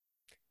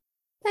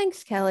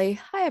Thanks, Kelly.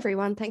 Hi,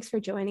 everyone. Thanks for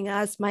joining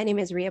us. My name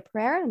is Ria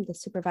Pereira. I'm the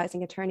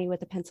supervising attorney with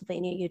the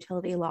Pennsylvania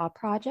Utility Law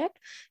Project.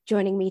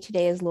 Joining me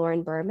today is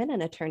Lauren Berman,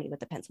 an attorney with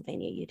the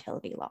Pennsylvania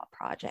Utility Law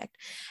Project.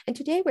 And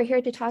today we're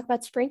here to talk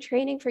about spring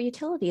training for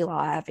utility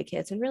law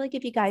advocates and really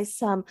give you guys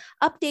some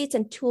updates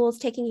and tools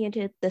taking you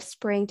into the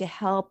spring to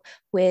help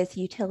with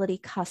utility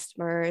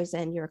customers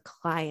and your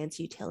clients'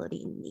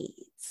 utility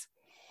needs.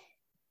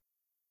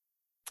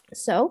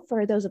 So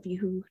for those of you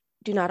who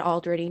do not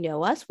already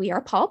know us, we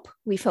are PULP.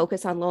 We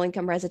focus on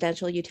low-income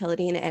residential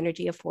utility and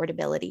energy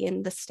affordability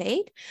in the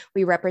state.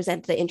 We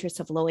represent the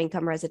interests of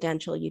low-income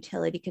residential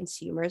utility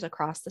consumers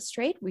across the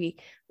state.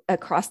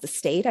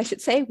 I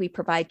should say. We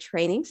provide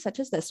training such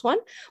as this one.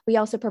 We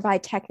also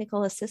provide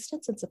technical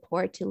assistance and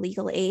support to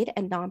legal aid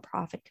and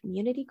nonprofit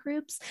community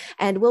groups.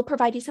 And we'll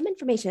provide you some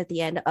information at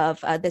the end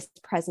of this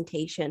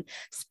presentation,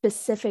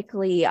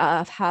 specifically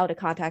of how to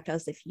contact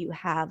us if you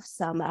have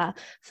some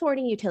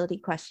thorny utility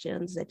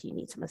questions that you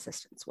need some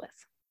assistance with.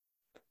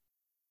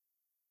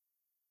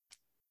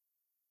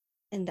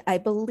 And I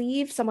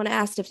believe someone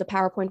asked if the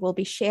PowerPoint will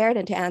be shared.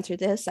 And to answer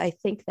this, I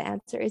think the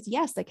answer is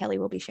yes, that Kelly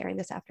will be sharing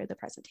this after the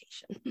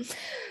presentation.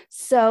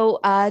 So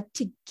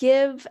to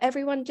give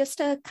everyone just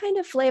a kind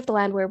of lay of the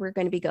land where we're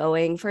going to be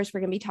going, first, we're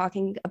going to be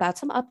talking about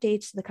some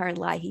updates to the current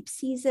LIHEAP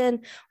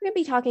season. We're going to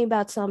be talking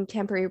about some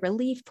temporary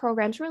relief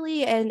programs,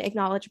 really in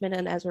acknowledgement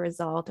and as a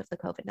result of the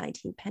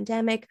COVID-19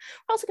 pandemic.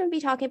 We're also going to be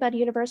talking about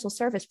universal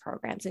service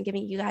programs and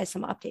giving you guys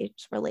some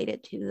updates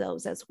related to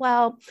those as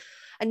well.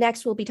 And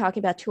next, we'll be talking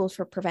about tools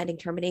for preventing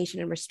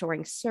termination and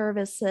restoring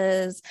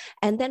services.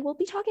 And then we'll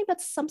be talking about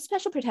some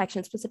special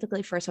protections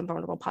specifically for some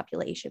vulnerable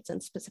populations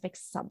and specific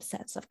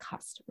subsets of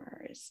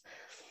customers.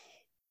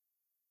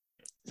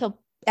 So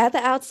at the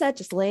outset,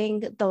 just laying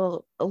the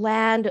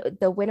land,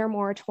 the winter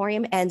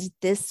moratorium ends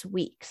this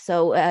week.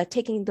 So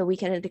taking the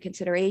weekend into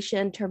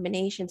consideration,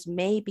 terminations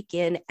may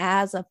begin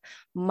as of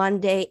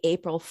Monday,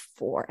 April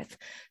 4th.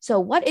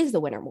 So what is the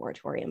winter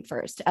moratorium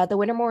first? The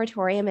winter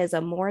moratorium is a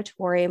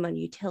moratorium on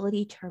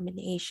utility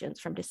terminations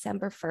from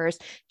December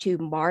 1st to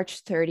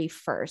March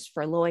 31st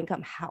for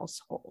low-income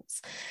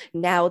households.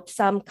 Now,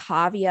 some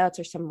caveats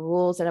or some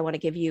rules that I want to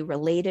give you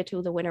related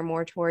to the winter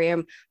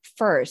moratorium.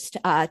 First,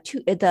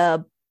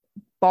 the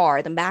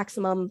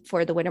maximum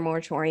for the winter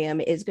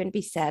moratorium is going to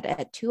be set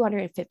at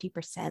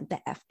 250% the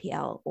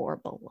FPL or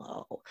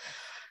below.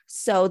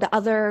 So the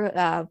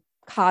other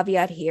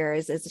caveat here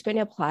is it's going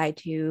to apply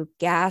to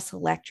gas,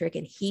 electric,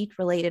 and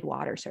heat-related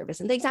water service.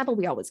 And the example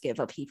we always give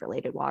of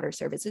heat-related water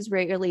service is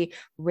regularly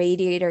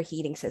radiator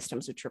heating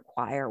systems, which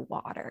require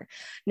water.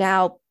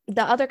 Now,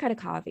 the other kind of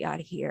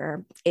caveat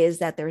here is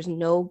that there's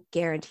no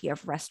guarantee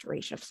of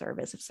restoration of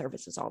service if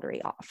service is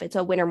already off. It's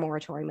a winter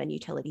moratorium on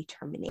utility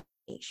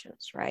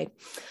terminations, right?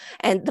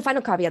 And the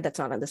final caveat that's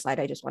not on the slide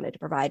I just wanted to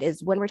provide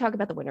is when we're talking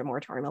about the winter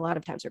moratorium, a lot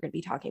of times we're going to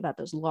be talking about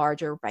those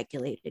larger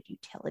regulated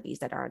utilities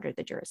that are under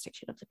the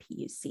jurisdiction of the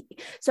PUC.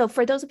 So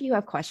for those of you who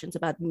have questions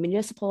about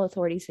municipal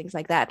authorities, things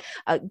like that,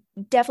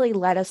 definitely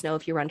let us know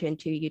if you run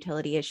into a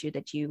utility issue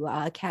that you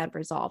can't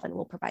resolve, and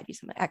we'll provide you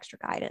some extra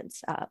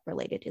guidance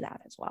related to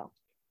that as well.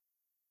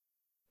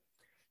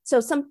 So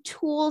some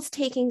tools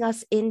taking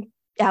us in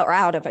or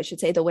out of, I should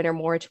say, the winter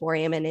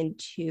moratorium and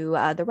into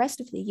the rest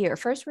of the year.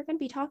 First, we're going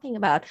to be talking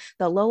about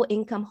the Low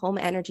Income Home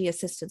Energy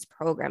Assistance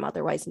Program,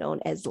 otherwise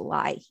known as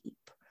LIHEAP.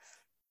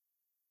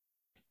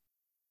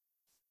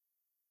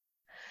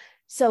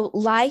 So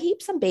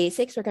LIHEAP, some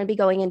basics. We're going to be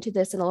going into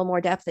this in a little more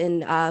depth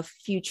in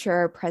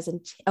future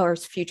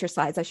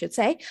slides, I should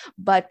say.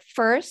 But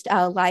first,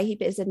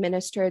 LIHEAP is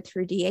administered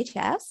through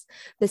DHS.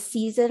 The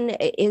season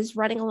is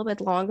running a little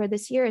bit longer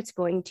this year. It's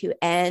going to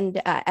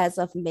end as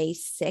of May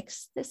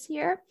 6th this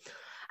year.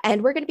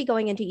 And we're going to be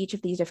going into each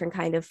of these different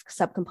kind of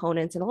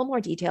subcomponents in a little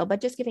more detail, but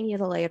just giving you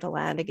the lay of the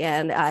land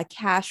again.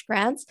 Cash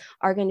grants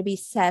are going to be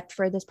set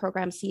for this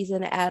program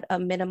season at a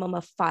minimum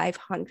of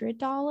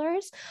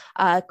 $500.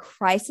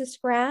 Crisis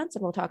grants,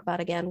 and we'll talk about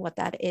again what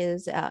that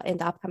is in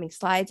the upcoming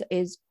slides,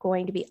 is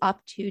going to be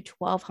up to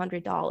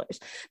 $1,200.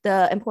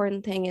 The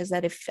important thing is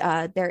that if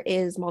there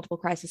is multiple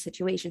crisis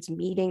situations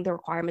meeting the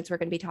requirements we're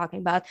going to be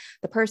talking about,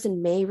 the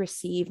person may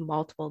receive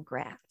multiple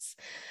grants.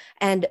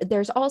 And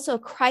there's also a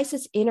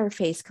crisis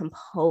interface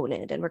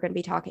component, and we're going to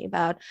be talking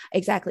about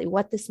exactly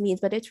what this means,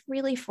 but it's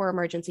really for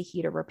emergency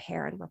heater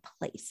repair and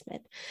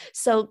replacement.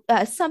 So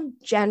some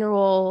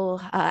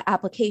general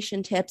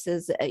application tips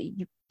is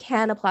you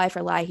can apply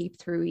for LIHEAP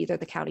through either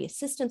the county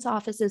assistance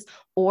offices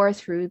or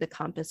through the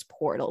Compass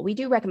portal. We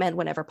do recommend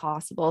whenever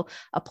possible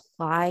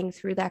applying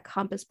through that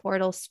Compass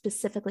portal,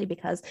 specifically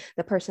because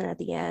the person at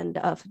the end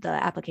of the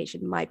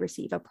application might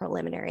receive a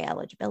preliminary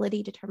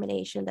eligibility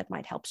determination that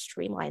might help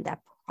streamline that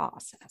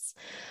process.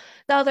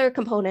 The other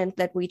component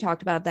that we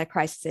talked about, that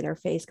crisis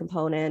interface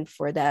component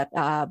for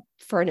that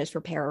furnace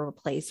repair or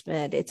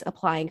replacement, it's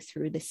applying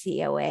through the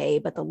COA,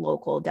 but the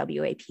local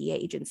WAP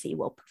agency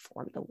will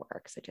perform the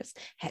work. So just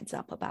heads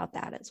up about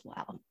that as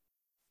well.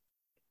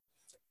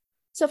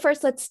 So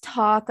first, let's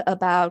talk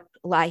about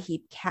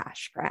LIHEAP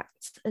cash grants.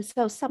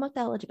 So some of the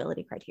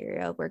eligibility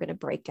criteria we're going to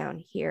break down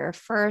here.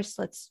 First,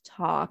 let's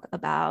talk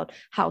about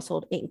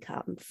household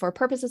income. For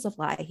purposes of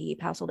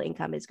LIHEAP, household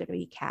income is going to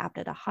be capped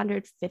at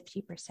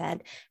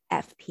 150%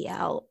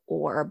 FPL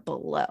or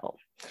below.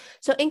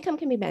 So income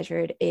can be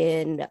measured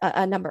in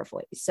a number of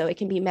ways. So it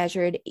can be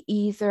measured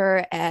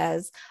either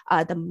as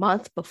the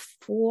month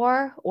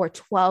before or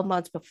 12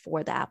 months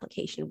before the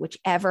application,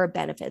 whichever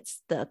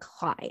benefits the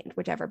client,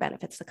 whichever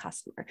benefits the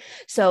customer.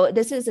 So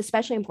this is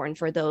especially important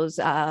for those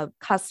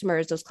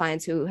customers, those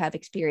clients who have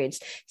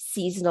experienced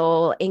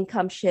seasonal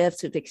income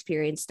shifts, who've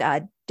experienced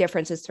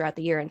differences throughout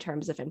the year in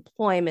terms of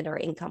employment or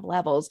income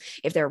levels.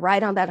 If they're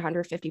right on that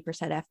 150%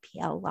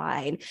 FPL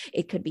line,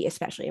 it could be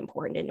especially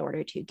important in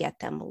order to get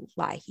them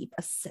LIHEAP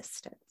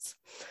assistance.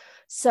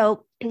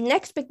 So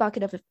next big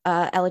bucket of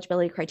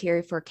eligibility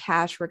criteria for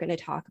cash we're going to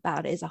talk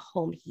about is a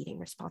home heating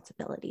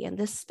responsibility. And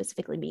this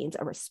specifically means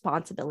a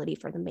responsibility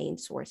for the main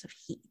source of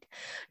heat.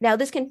 Now,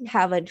 this can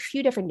have a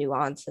few different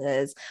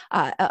nuances.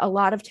 A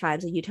lot of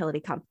times the utility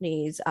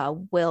companies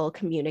will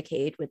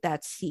communicate with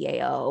that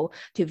CAO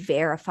to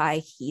verify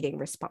heating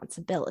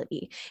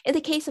responsibility. In the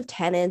case of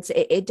tenants,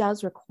 it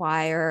does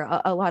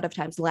require a lot of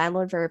times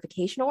landlord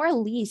verification or a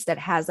lease that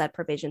has that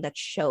provision that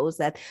shows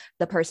that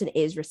the person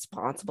is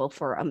responsible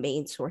for a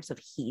main source of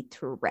heat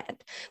through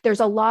rent. There's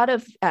a lot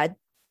of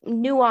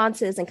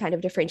nuances and kind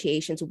of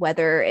differentiations,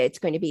 whether it's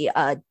going to be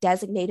a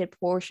designated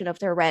portion of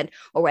their rent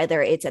or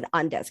whether it's an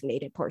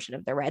undesignated portion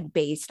of the rent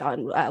based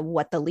on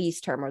what the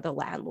lease term or the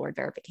landlord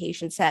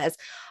verification says.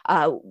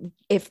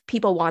 If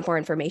people want more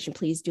information,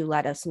 please do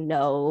let us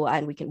know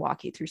and we can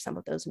walk you through some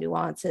of those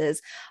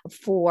nuances.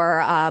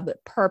 For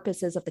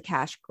purposes of the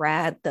cash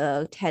grant,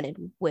 the tenant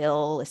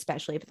will,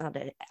 especially if it's not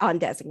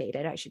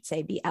undesignated, I should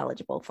say, be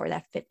eligible for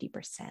that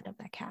 50% of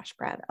that cash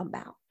grant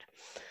amount.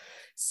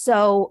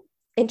 So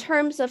in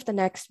terms of the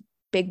next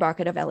big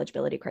bucket of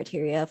eligibility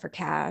criteria for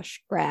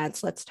cash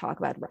grants, let's talk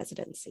about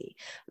residency.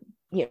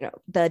 You know,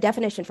 the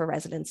definition for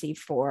residency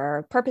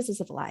for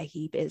purposes of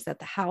LIHEAP is that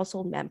the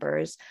household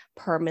members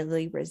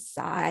permanently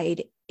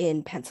reside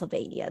in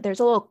Pennsylvania. There's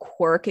a little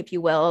quirk, if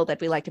you will,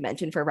 that we like to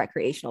mention for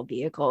recreational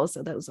vehicles.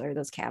 So those are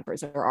those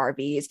campers or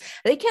RVs.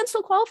 They can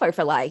still qualify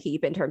for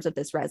LIHEAP in terms of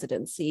this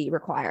residency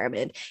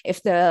requirement.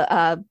 If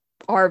the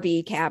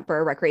RV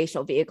camper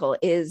recreational vehicle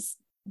is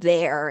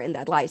there in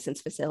that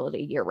licensed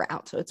facility year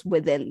round. So it's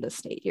within the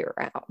state year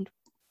round.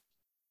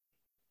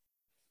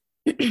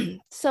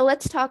 So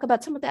let's talk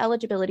about some of the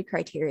eligibility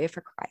criteria for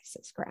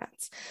crisis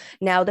grants.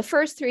 Now, the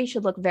first three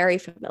should look very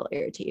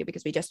familiar to you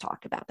because we just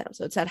talked about them.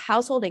 So it's that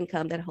household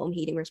income, that home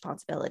heating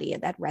responsibility,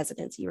 and that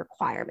residency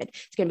requirement.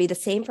 It's going to be the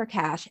same for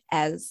cash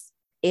as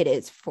it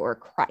is for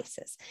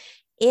crisis.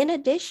 In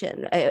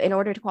addition, in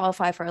order to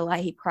qualify for a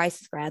LIHEAP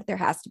crisis grant, there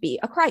has to be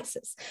a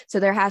crisis. So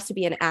there has to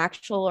be an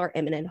actual or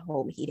imminent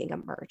home heating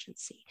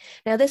emergency.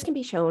 Now, this can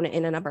be shown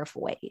in a number of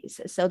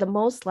ways. So the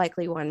most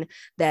likely one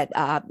that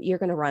you're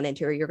going to run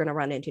into, or you're going to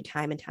run into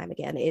time and time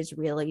again, is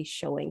really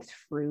showing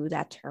through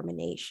that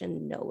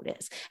termination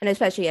notice. And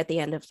especially at the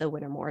end of the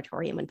winter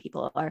moratorium, when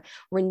people are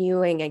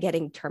renewing and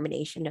getting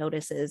termination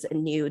notices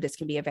anew, this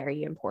can be a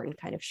very important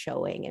kind of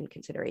showing and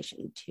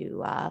consideration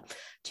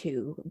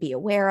to be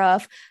aware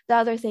of. The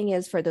other thing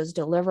is for those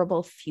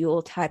deliverable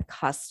fuel type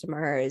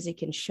customers, it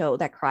can show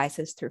that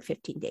crisis through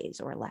 15 days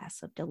or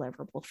less of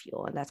deliverable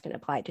fuel. And that's going to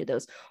apply to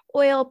those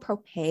oil,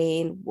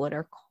 propane, wood,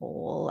 or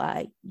coal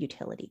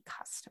utility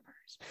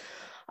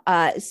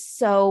customers.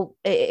 So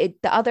the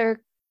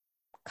other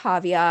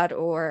caveat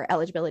or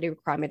eligibility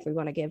requirement we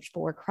want to give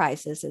for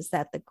crisis is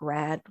that the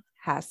grant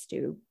has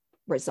to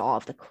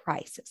resolve the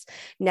crisis.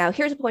 Now,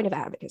 here's a point of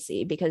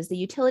advocacy because the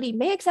utility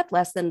may accept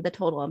less than the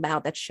total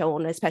amount that's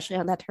shown, especially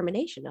on that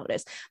termination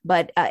notice,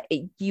 but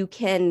you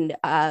can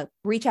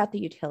reach out to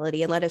the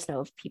utility and let us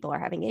know if people are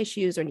having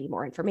issues or need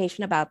more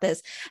information about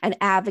this and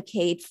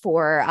advocate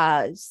for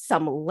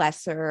some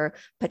lesser,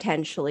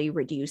 potentially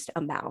reduced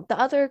amount. The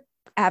other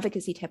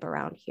advocacy tip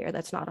around here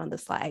that's not on the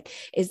slide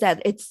is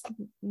that it's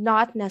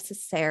not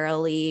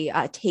necessarily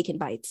taken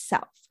by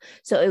itself.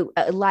 So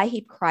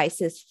LIHEAP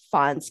crisis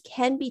funds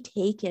can be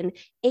taken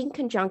in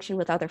conjunction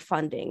with other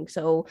funding.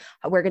 So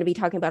we're going to be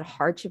talking about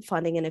hardship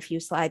funding in a few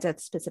slides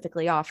that's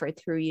specifically offered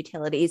through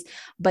utilities,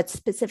 but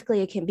specifically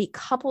it can be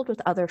coupled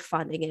with other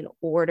funding in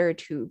order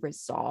to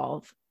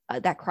resolve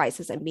that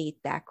crisis and meet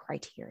that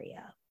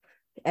criteria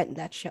and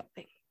that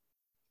showing.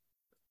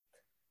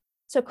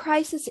 So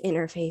crisis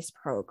interface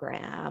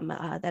program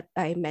that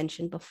I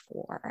mentioned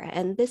before,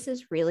 and this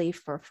is really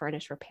for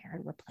furnace repair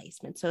and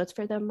replacement. So it's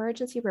for the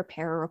emergency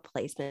repair or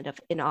replacement of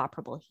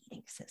inoperable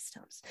heating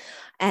systems.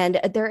 And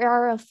there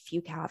are a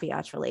few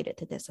caveats related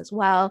to this as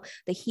well.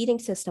 The heating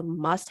system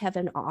must have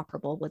been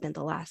operable within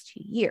the last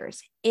 2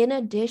 years. In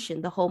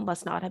addition, the home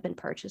must not have been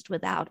purchased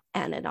without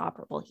an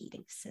inoperable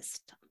heating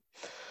system.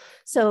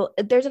 So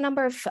there's a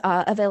number of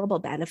available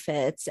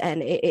benefits,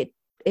 and it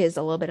is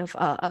a little bit of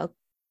a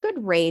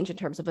good range in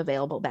terms of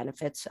available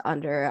benefits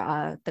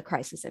under the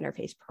crisis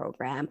interface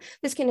program.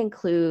 This can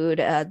include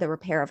the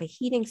repair of a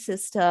heating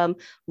system,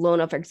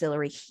 loan of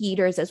auxiliary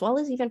heaters, as well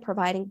as even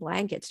providing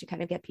blankets to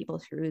kind of get people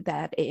through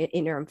that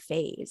interim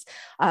phase,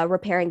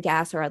 repairing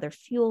gas or other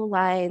fuel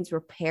lines,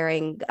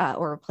 repairing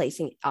or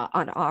replacing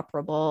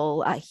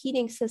unoperable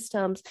heating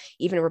systems,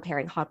 even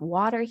repairing hot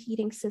water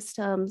heating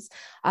systems,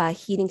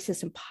 heating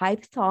system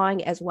pipe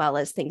thawing, as well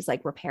as things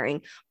like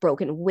repairing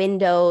broken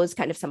windows,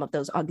 kind of some of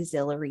those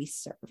auxiliary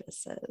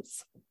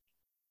services.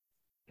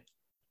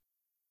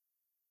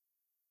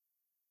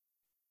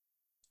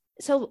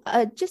 So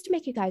just to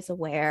make you guys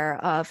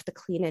aware of the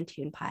Clean and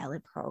Tune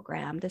pilot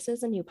program, this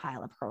is a new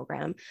pilot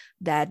program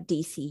that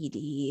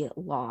DCED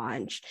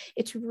launched.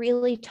 It's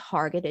really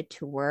targeted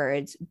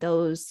towards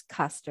those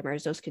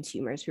customers, those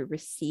consumers who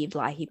received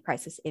LIHEAP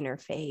crisis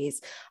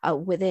interface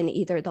within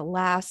either the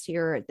last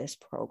year or this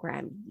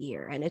program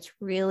year. And it's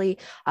really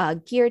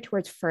geared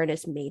towards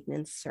furnace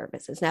maintenance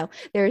services. Now,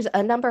 there's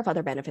a number of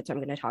other benefits I'm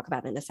going to talk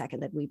about in a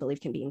second that we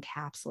believe can be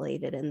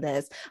encapsulated in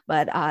this,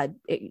 but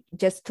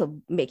just to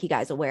make you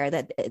guys aware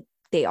that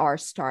they are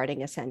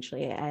starting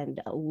essentially and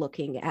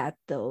looking at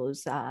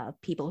those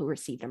people who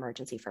received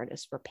emergency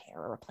furnace repair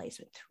or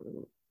replacement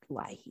through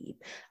LIHEAP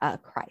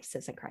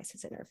crisis and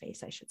crisis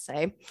interface, I should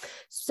say.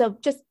 So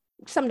just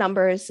some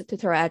numbers to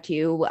throw at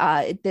you.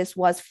 This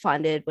was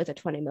funded with a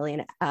 $20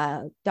 million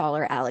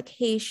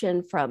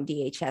allocation from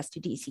DHS to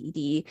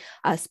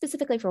DCED,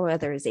 specifically for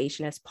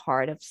weatherization as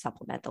part of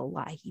supplemental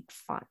LIHEAP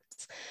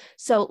funds.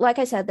 So like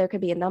I said, there could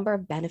be a number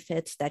of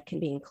benefits that can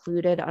be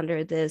included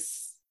under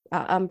this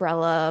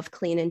umbrella of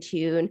Clean and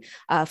Tune.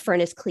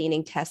 Furnace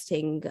cleaning,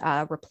 testing,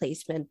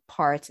 replacement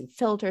parts and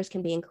filters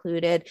can be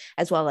included,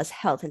 as well as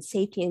health and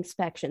safety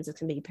inspections.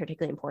 It's going to be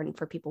particularly important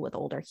for people with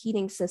older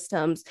heating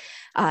systems,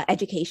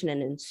 education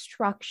and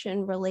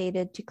instruction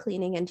related to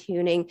cleaning and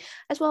tuning,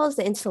 as well as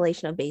the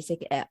installation of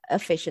basic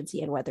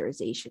efficiency and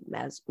weatherization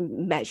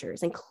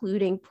measures,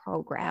 including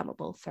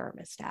programmable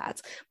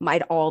thermostats,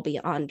 might all be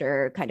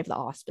under kind of the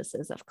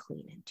auspices of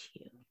Clean and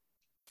Tune.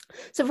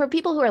 So for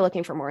people who are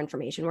looking for more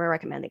information, we're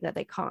recommending that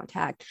they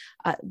contact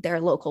their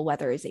local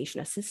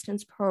weatherization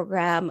assistance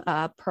program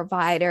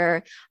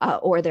provider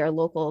or their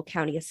local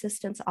county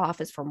assistance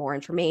office for more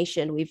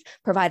information. We've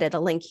provided a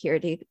link here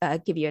to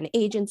give you an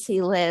agency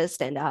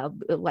list. And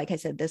like I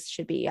said, this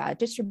should be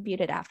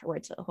distributed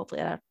afterwards. So hopefully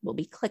that will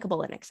be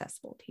clickable and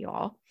accessible to you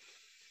all.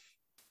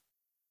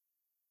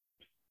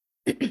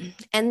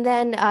 And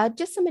then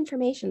just some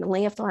information, the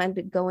lay of the land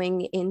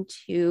going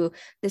into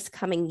this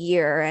coming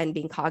year and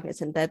being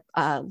cognizant that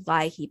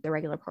LIHEAP, the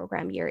regular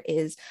program year,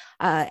 is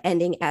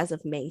ending as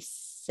of May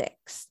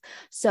 6th.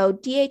 So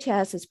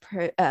DHS is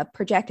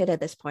projected at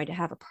this point to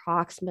have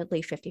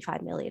approximately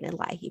 $55 million in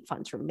LIHEAP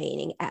funds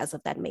remaining as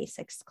of that May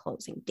 6th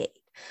closing date.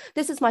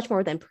 This is much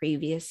more than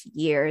previous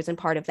years, and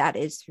part of that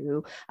is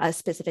through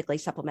specifically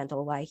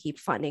supplemental LIHEAP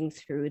funding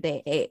through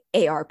the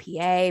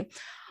ARPA.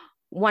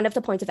 One of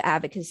the points of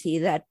advocacy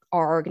that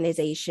our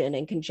organization,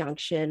 in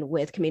conjunction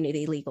with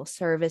Community Legal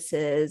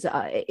Services,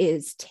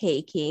 is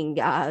taking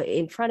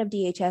in front of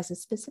DHS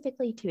is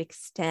specifically to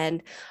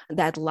extend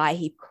that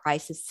LIHEAP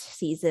crisis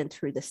season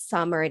through the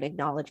summer in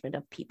acknowledgement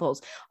of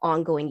people's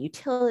ongoing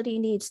utility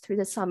needs through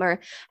the summer,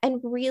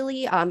 and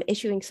really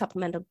issuing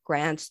supplemental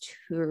grants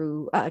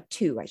to I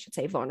should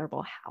say,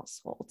 vulnerable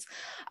households.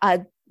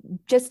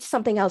 Just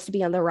something else to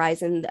be on the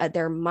horizon,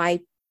 there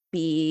might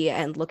be,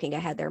 and looking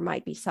ahead, there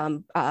might be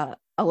some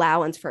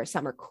allowance for a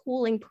summer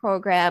cooling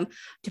program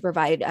to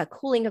provide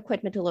cooling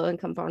equipment to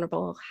low-income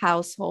vulnerable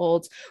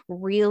households,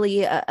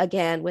 really,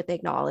 again, with the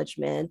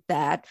acknowledgement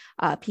that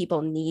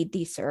people need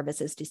these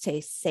services to stay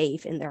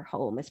safe in their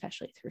home,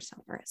 especially through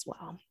summer as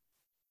well.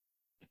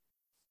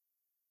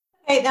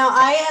 Okay, now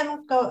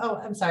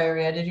I'm sorry,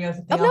 Ria, did you have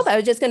something else? No, I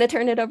was just going to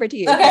turn it over to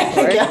you. Okay,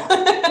 thank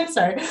you.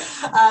 Sorry.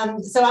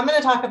 So I'm going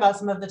to talk about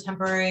some of the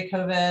temporary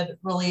COVID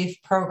relief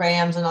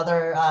programs and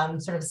other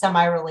sort of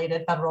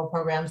semi-related federal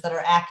programs that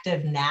are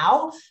active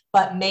now,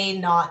 but may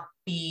not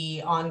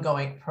be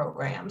ongoing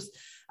programs.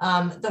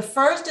 The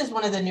first is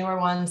one of the newer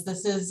ones.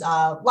 This is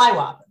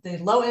LIHEAP, the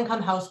Low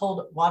Income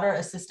Household Water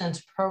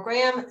Assistance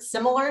Program,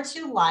 similar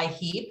to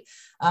LIHEAP,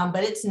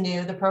 but it's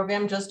new. The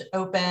program just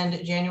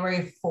opened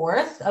January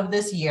 4th of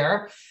this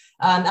year.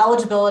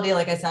 Eligibility,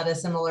 like I said,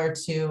 is similar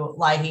to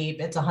LIHEAP.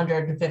 It's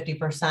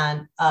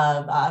 150%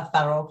 of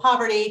federal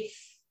poverty.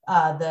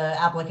 The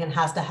applicant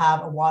has to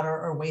have a water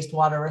or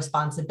wastewater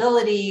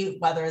responsibility,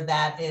 whether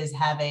that is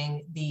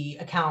having the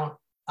account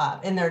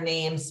in their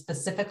name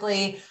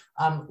specifically,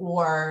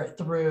 or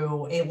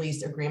through a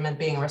lease agreement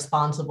being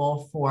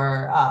responsible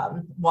for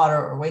water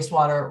or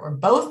wastewater, or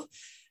both.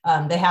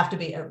 They have to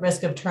be at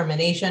risk of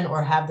termination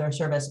or have their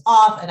service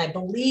off. And I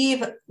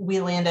believe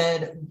we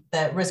landed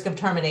that risk of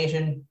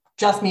termination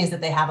just means that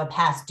they have a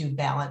past due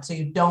balance. So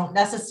you don't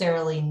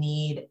necessarily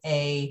need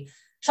a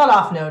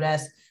shut-off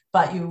notice,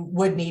 but you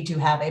would need to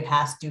have a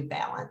past due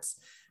balance.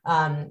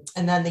 And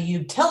then the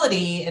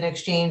utility in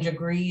exchange for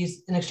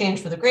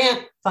the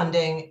grant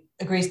funding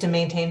agrees to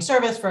maintain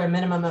service for a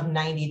minimum of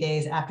 90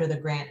 days after the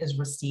grant is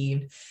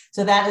received.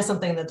 So that is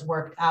something that's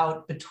worked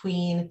out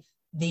between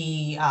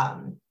the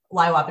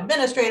LIHEAP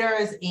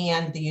administrators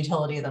and the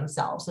utility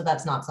themselves. So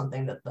that's not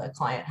something that the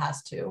client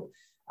has to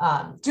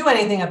do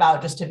anything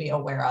about, just to be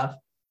aware of.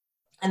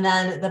 And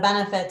then the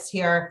benefits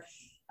here,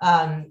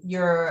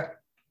 you're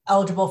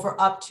eligible for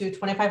up to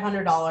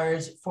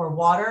 $2,500 for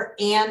water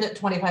and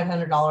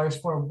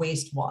 $2,500 for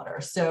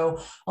wastewater. So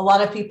a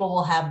lot of people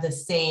will have the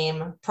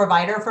same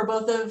provider for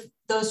both of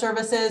those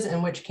services,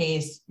 in which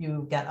case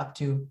you get up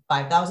to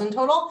 $5,000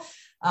 total.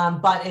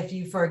 But if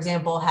you, for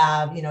example,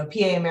 have,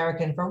 PA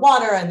American for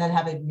water and then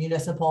have a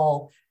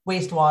municipal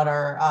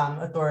wastewater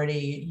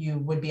authority, you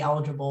would be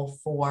eligible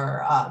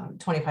for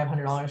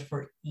 $2,500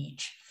 for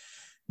each.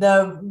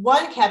 The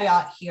one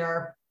caveat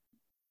here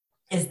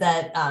is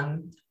that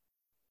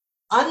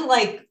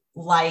unlike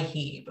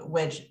LIHEAP,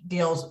 which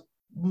deals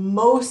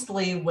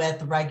mostly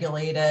with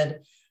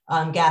regulated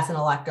gas and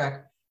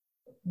electric,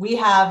 we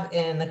have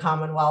in the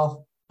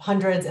Commonwealth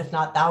hundreds, if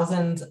not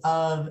thousands,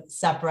 of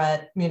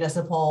separate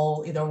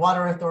municipal either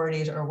water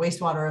authorities or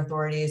wastewater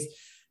authorities.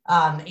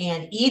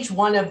 And each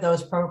one of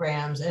those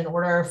programs, in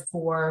order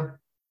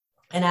for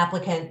an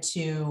applicant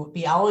to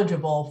be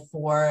eligible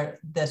for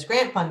this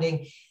grant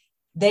funding,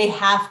 they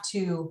have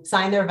to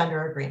sign their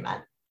vendor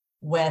agreement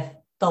with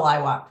the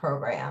LIHEAP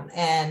program.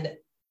 And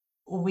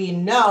we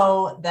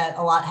know that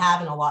a lot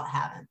have and a lot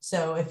haven't.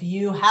 So if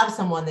you have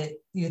someone that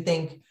you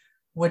think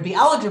would be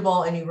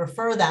eligible and you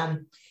refer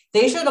them,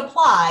 they should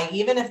apply,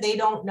 even if they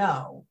don't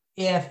know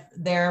if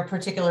their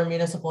particular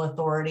municipal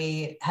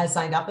authority has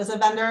signed up as a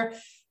vendor,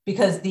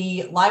 because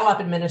the LIHEAP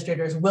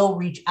administrators will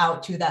reach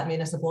out to that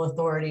municipal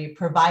authority,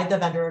 provide the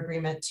vendor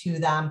agreement to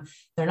them.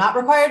 They're not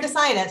required to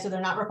sign it, so they're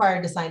not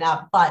required to sign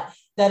up, but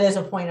that is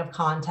a point of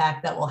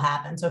contact that will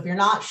happen. So if you're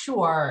not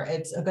sure,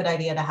 it's a good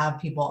idea to have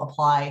people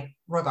apply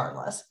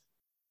regardless.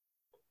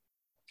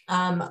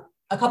 A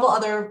couple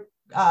other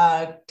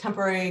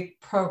temporary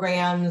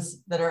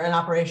programs that are in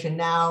operation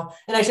now,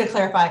 and I should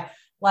clarify,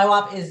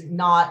 LIHEAP is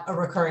not a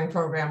recurring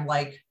program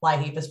like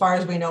LIHEAP. As far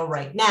as we know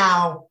right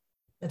now,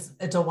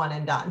 it's a one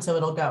and done. So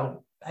it'll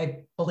go, I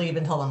believe,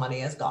 until the money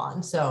is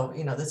gone. So,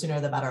 the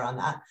sooner the better on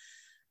that.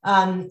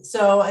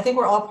 So I think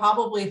we're all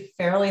probably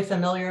fairly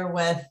familiar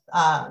with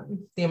the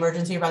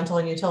Emergency Rental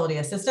and Utility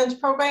Assistance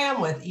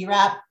Program with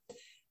ERAP.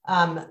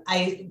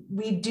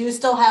 We do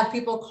still have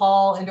people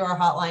call into our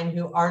hotline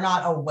who are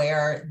not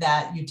aware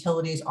that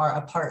utilities are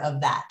a part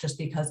of that just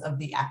because of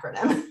the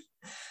acronym.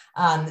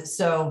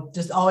 So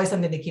just always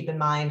something to keep in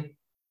mind.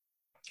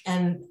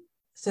 And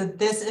so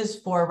this is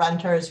for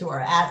renters who are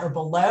at or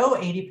below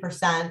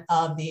 80%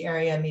 of the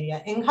area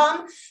median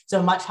income,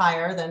 so much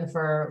higher than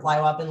for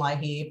LIHEAP and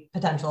LIHEAP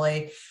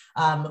potentially.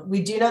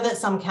 We do know that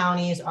some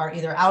counties are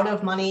either out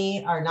of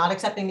money, are not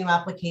accepting new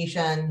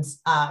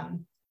applications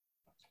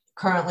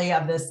currently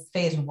of this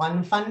phase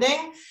 1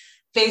 funding.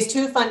 Phase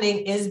 2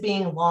 funding is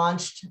being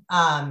launched.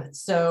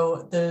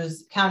 So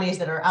those counties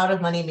that are out of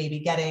money may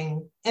be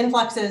getting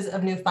influxes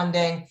of new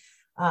funding.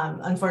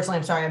 Unfortunately,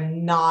 I'm sorry,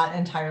 I'm not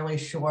entirely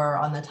sure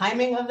on the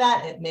timing of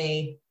that. It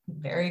may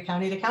vary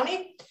county to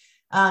county.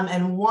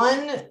 And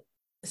one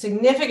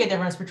significant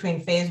difference between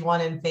phase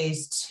 1 and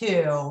phase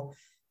 2,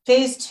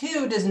 phase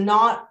 2 does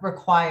not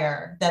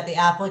require that the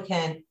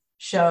applicant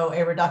show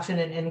a reduction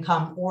in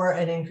income or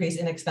an increase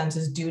in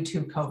expenses due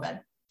to COVID.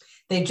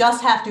 They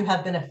just have to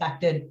have been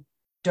affected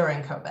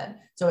during COVID.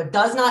 So it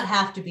does not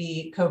have to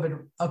be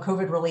a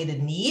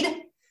COVID-related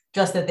need,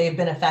 just that they've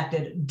been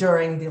affected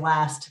during the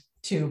last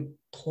 2+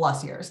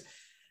 years.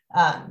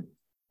 And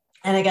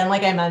again,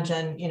 like I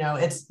mentioned,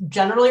 it's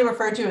generally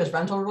referred to as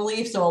rental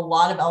relief. So a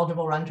lot of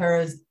eligible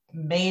renters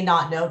may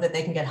not know that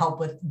they can get help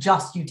with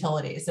just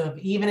utilities. So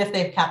even if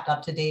they've kept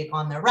up to date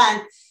on their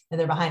rent and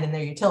they're behind in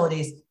their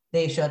utilities,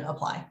 they should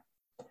apply.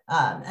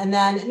 And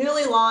then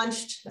newly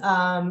launched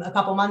a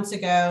couple months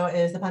ago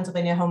is the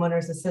Pennsylvania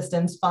Homeowners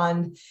Assistance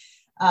Fund.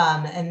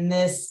 And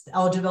this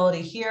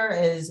eligibility here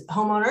is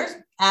homeowners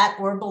at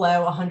or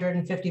below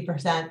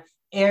 150%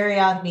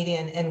 area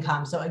median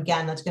income. So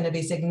again, that's going to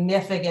be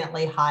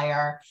significantly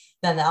higher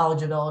than the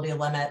eligibility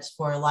limits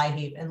for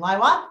LIHEAP and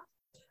LIHEAP.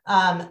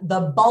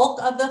 The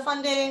bulk of the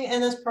funding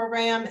in this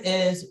program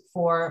is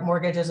for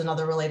mortgages and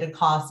other related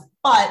costs,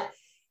 but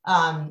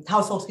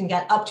households can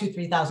get up to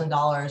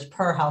 $3,000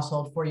 per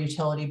household for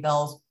utility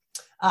bills.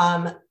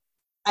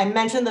 I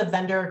mentioned the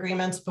vendor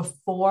agreements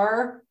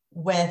before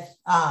with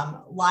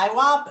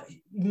LIHEAP.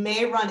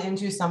 May run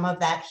into some of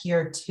that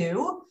here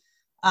too,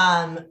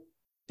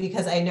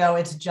 because I know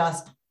it's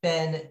just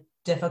been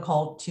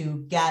difficult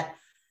to get,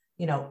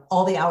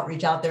 all the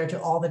outreach out there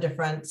to all the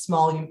different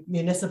small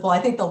municipal. I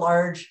think the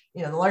large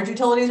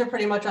utilities are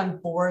pretty much on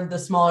board. The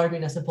smaller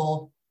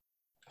municipal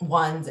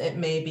ones, it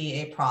may be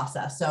a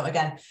process. So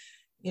again,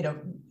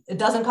 it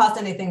doesn't cost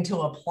anything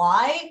to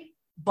apply,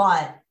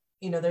 but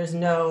there's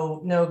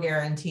no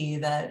guarantee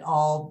that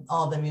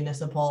all the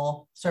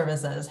municipal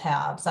services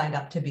have signed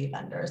up to be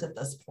vendors at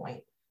this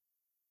point.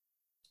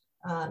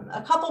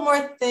 A couple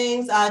more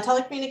things,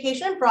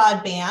 telecommunication and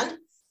broadband.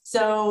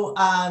 So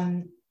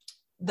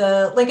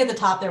The link at the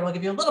top there will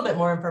give you a little bit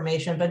more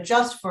information, but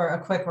just for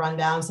a quick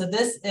rundown. So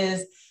this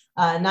is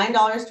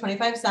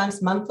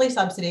 $9.25 monthly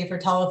subsidy for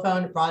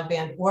telephone,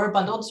 broadband, or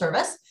bundled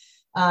service.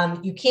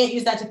 You can't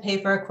use that to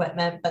pay for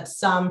equipment, but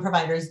some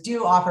providers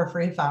do offer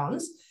free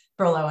phones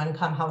for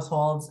low-income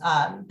households.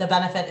 The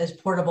benefit is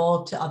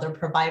portable to other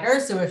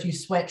providers. So if you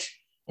switch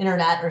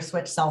internet or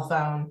switch cell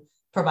phone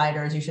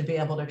providers, you should be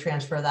able to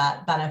transfer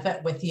that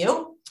benefit with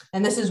you.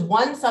 And this is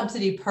one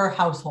subsidy per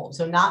household.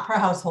 So not per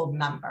household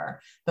member,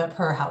 but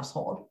per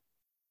household.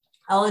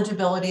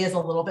 Eligibility is a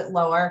little bit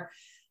lower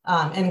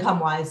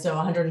income-wise, so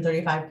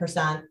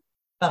 135%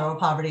 federal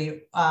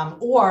poverty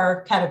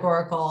or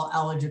categorical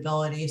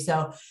eligibility.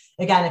 So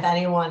again, if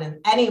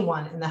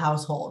anyone in the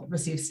household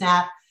receives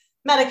SNAP,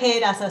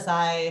 Medicaid,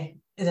 SSI,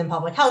 is in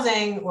public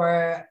housing,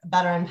 or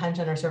veteran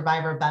pension or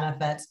survivor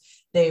benefits,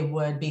 they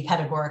would be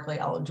categorically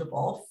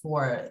eligible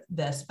for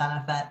this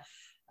benefit.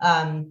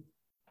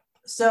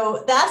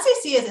 So the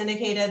FCC has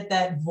indicated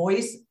that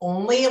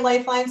voice-only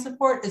Lifeline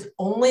support is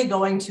only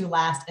going to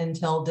last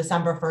until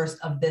December 1st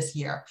of this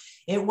year.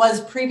 It was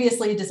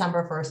previously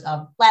December 1st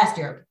of last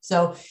year.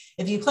 So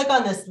if you click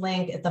on this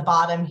link at the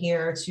bottom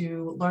here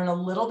to learn a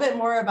little bit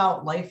more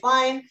about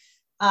Lifeline,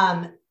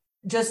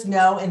 just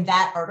know in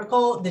that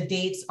article, the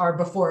dates are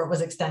before it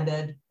was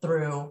extended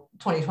through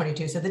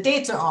 2022. So the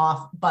dates are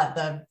off, but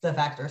the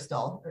facts are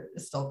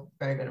still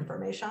very good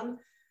information.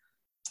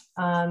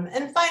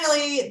 And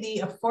finally,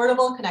 the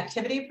Affordable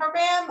Connectivity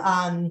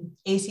Program,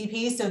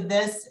 ACP. So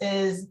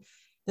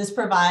this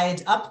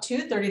provides up to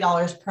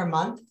 $30 per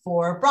month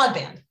for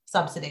broadband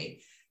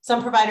subsidy.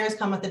 Some providers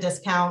come with a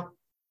discount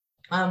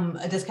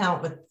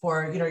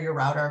for your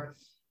router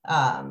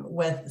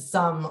with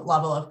some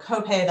level of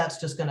copay. That's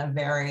just going to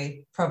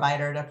vary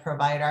provider to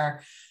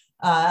provider.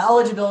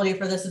 Eligibility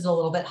for this is a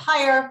little bit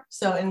higher.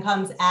 So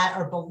incomes at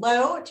or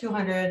below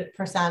 200%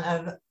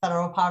 of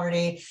federal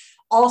poverty.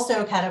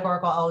 Also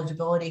categorical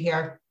eligibility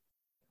here,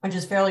 which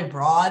is fairly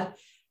broad.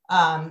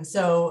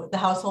 So the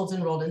households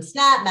enrolled in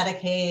SNAP,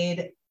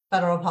 Medicaid,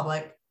 federal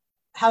public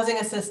housing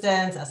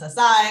assistance,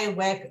 SSI,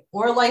 WIC,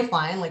 or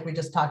Lifeline, like we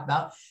just talked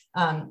about,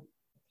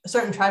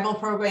 certain tribal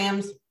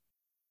programs.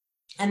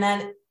 And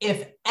then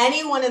if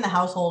anyone in the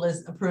household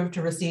is approved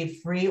to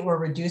receive free or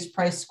reduced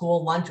price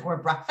school lunch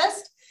or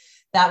breakfast,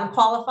 that would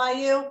qualify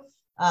you.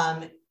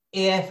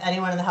 If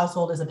anyone in the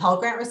household is a Pell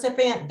Grant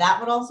recipient, that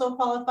would also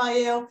qualify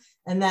you.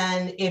 And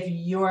then if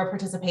you're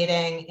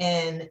participating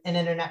in an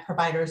internet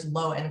provider's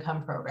low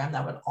income program,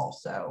 that would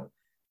also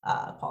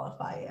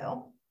qualify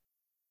you.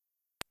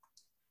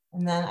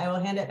 And then I will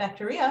hand it back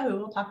to Ria, who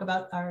will talk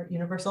about our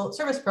universal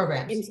service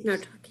programs. It's no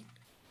talking.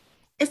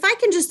 If I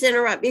can just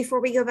interrupt before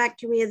we go back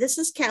to Ria, this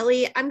is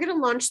Kelly. I'm going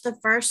to launch the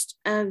first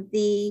of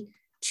the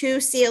 2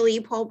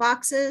 CLE poll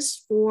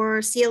boxes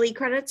for CLE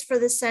credits for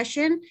this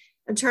session.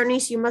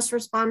 Attorneys, you must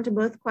respond to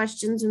both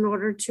questions in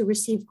order to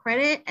receive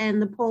credit,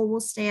 and the poll will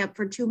stay up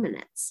for 2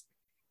 minutes.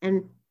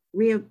 And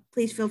Ria,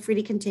 please feel free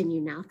to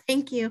continue now.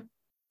 Thank you.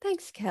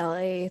 Thanks,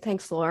 Kelly.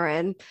 Thanks,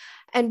 Lauren.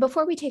 And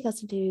before we take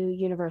us into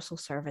universal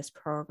service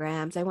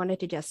programs, I wanted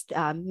to just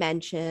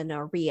mention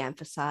or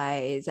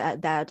reemphasize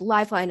that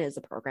Lifeline is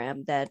a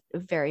program that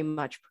very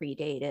much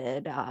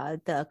predated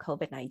the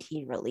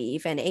COVID-19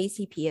 relief, and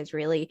ACP has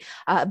really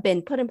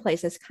been put in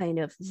place as kind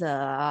of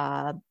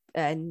the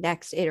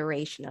next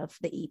iteration of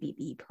the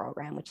EBB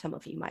program, which some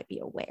of you might be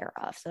aware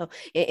of. So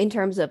in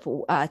terms of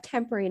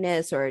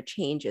temporariness or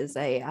changes,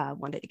 I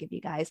wanted to give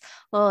you guys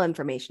a little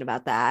information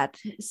about that.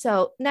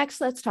 So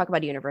next, let's talk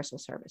about universal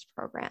service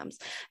programs.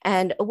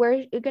 And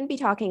we're going to be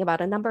talking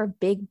about a number of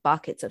big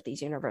buckets of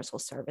these universal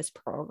service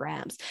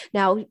programs.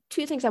 Now,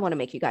 2 things I want to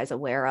make you guys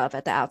aware of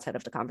at the outset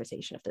of the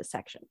conversation of this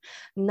section.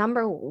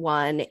 Number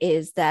 1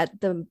 is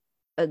that the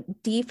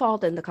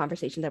default in the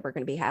conversation that we're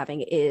going to be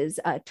having is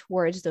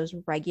towards those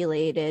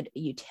regulated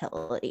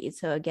utilities.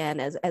 So again,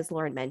 as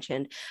Lauren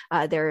mentioned,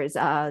 there's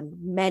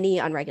many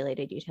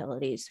unregulated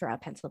utilities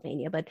throughout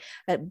Pennsylvania, but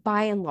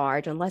by and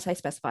large, unless I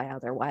specify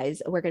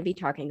otherwise, we're going to be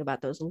talking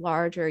about those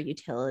larger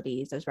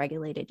utilities, those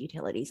regulated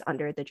utilities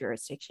under the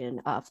jurisdiction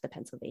of the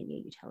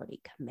Pennsylvania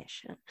Utility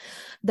Commission.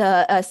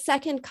 The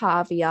second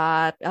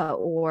caveat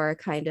or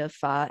kind of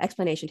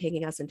explanation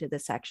taking us into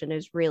this section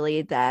is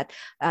really that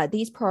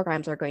these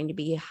programs are going to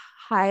be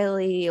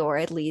highly, or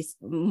at least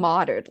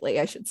moderately,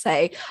 I should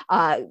say,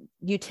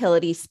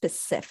 utility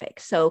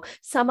specific. So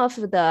some of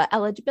the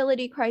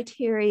eligibility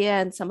criteria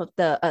and some of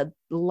the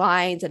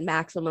lines and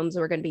maximums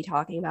we're going to be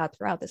talking about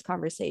throughout this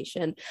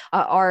conversation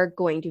are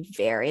going to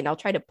vary. And I'll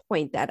try to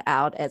point that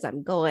out as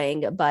I'm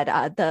going. But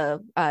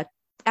the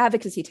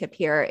advocacy tip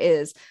here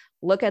is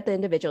look at the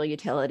individual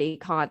utility,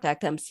 contact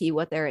them, see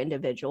what their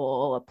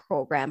individual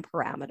program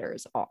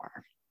parameters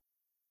are.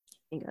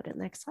 You can go to the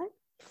next slide.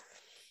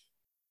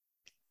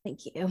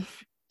 Thank you.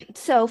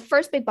 So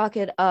first big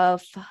bucket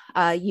of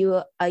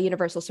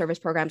universal service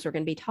programs we're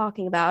going to be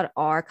talking about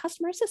are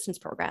customer assistance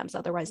programs,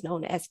 otherwise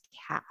known as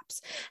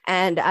CAPs.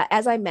 And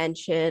as I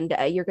mentioned,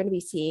 you're going to be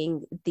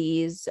seeing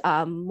these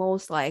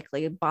most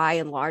likely by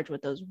and large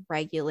with those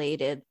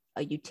regulated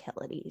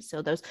utilities.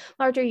 So those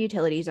larger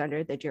utilities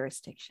under the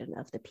jurisdiction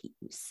of the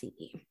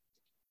PUC.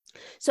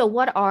 So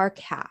what are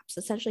CAPs?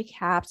 Essentially,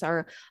 CAPs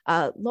are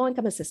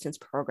low-income assistance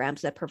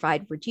programs that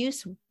provide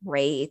reduced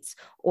rates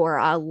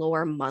or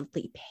lower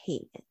monthly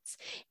payments.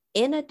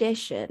 In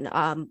addition,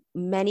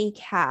 many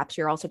CAPs,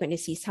 you're also going to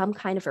see some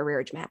kind of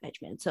arrearage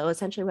management. So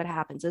essentially what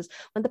happens is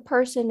when the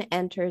person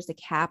enters the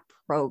CAP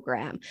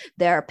program,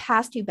 their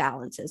past due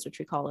balances, which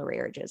we call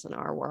arrearages in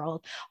our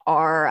world,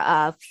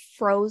 are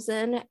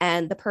frozen,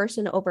 and the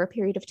person over a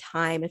period of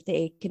time, if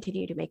they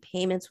continue to make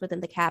payments within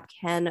the CAP,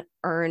 can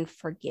earn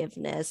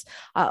forgiveness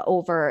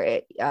over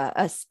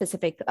a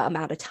specific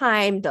amount of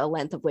time, the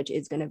length of which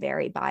is going to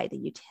vary by the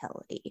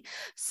utility.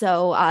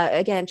 So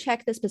again,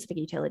 check the specific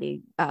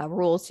utility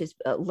rules to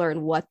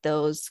learn what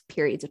those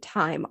periods of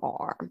time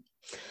are.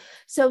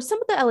 So some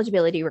of the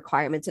eligibility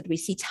requirements that we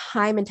see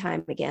time and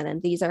time again,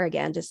 and these are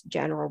again just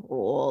general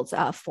rules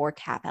for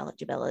CAP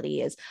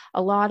eligibility, is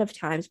a lot of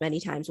times, many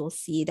times we'll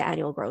see the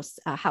annual gross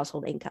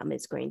household income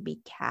is going to be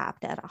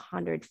capped at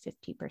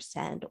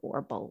 150%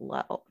 or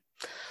below.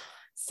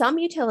 Some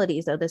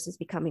utilities, though this is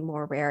becoming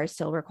more rare,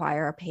 still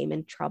require a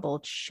payment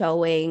trouble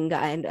showing,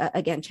 and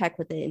again, check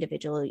with the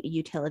individual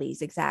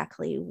utilities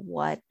exactly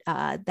what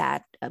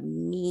that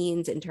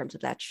means in terms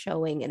of that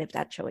showing and if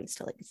that showing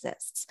still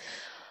exists.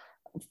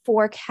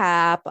 For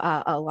CAP,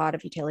 a lot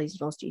of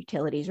utilities, most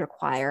utilities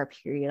require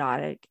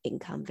periodic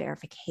income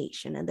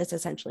verification. And this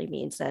essentially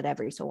means that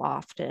every so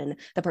often,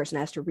 the person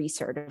has to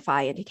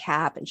recertify into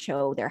CAP and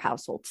show their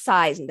household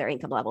size and their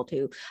income level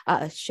to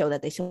show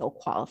that they still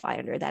qualify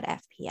under that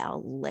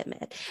FPL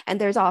limit. And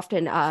there's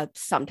often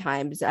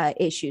sometimes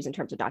issues in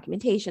terms of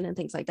documentation and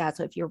things like that.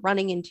 So if you're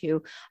running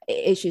into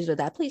issues with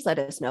that, please let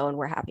us know, and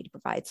we're happy to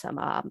provide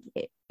some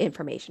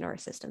information or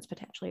assistance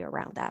potentially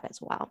around that as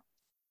well.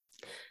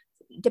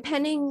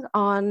 Depending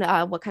on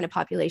what kind of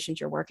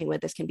populations you're working with,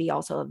 this can be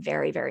also a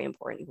very, very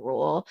important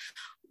rule.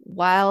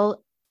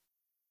 While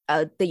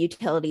the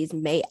utilities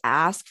may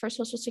ask for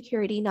Social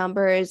Security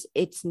numbers,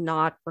 it's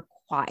not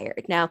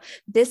required. Now,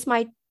 this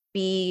might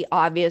be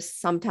obvious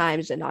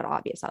sometimes and not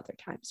obvious other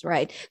times,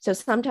 right? So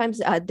sometimes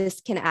this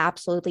can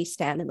absolutely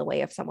stand in the way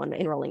of someone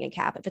enrolling in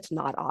CAP if it's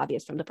not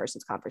obvious from the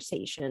person's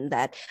conversation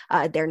that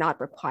they're not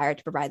required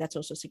to provide that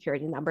Social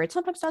Security number. It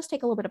sometimes does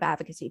take a little bit of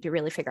advocacy to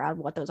really figure out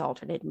what those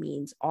alternate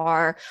means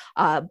are,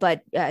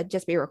 but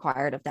just be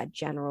required of that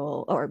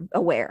general, or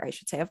aware, I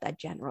should say, of that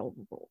general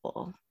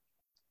rule.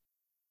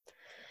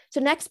 So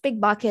next big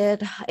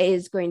bucket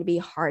is going to be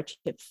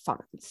hardship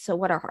funds. So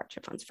what are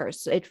hardship funds?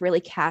 First, it's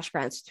really cash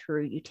grants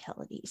through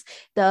utilities.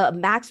 The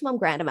maximum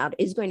grant amount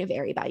is going to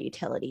vary by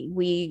utility.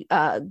 We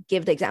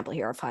give the example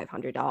here of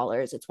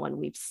 $500. It's one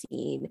we've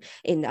seen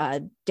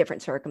in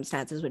different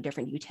circumstances with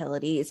different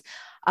utilities.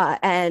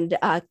 And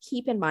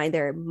keep in mind,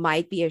 there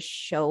might be a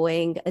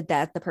showing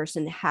that the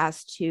person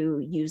has to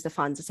use the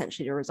funds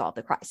essentially to resolve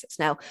the crisis.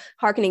 Now,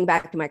 hearkening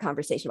back to my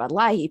conversation about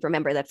LIHEAP,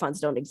 remember that funds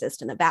don't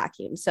exist in a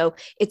vacuum. So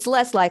it's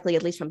less likely,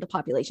 at least from the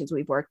populations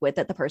we've worked with,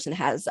 that the person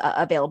has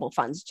available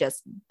funds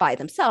just by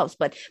themselves,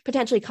 but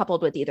potentially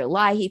coupled with either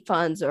LIHEAP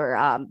funds or,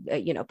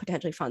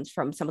 potentially funds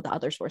from some of the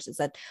other sources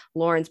that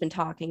Lauren's been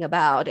talking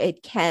about.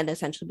 It can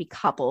essentially be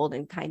coupled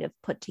and kind of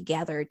put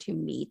together to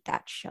meet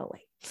that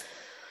showing.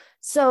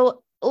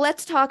 So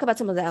let's talk about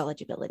some of the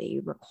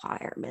eligibility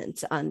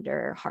requirements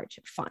under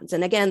hardship funds.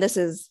 And again, this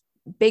is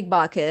big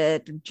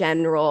bucket,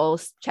 general,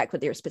 check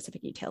with your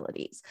specific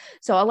utilities.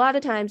 So a lot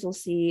of times we'll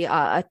see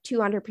a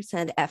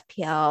 200%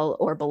 FPL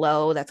or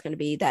below. That's going to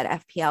be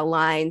that FPL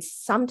line.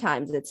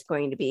 Sometimes it's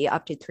going to be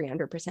up to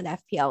 300%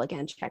 FPL.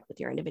 Again, check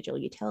with your individual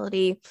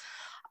utility.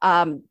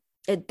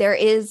 There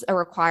is a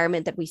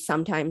requirement that we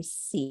sometimes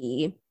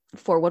see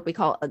for what we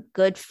call a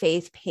good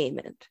faith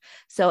payment.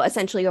 So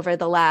essentially over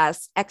the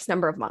last X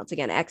number of months,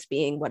 again, X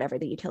being whatever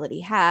the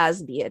utility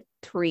has, be it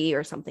 3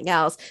 or something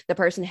else, the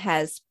person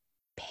has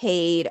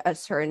paid a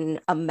certain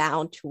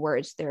amount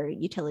towards their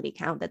utility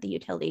account that the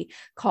utility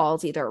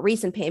calls either a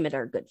recent payment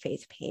or a good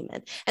faith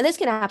payment. And this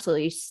can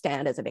absolutely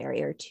stand as a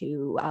barrier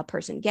to a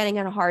person getting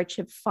a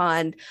hardship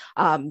fund.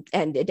 And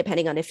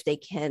depending on if they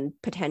can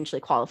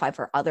potentially qualify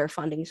for other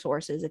funding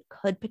sources, it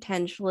could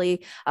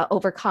potentially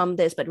overcome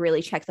this, but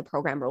really check the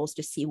program rules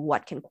to see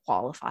what can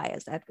qualify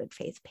as that good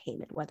faith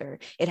payment, whether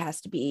it has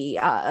to be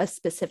a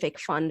specific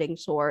funding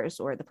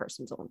source or the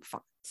person's own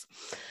funds.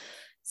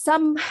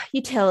 Some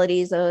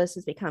utilities, though this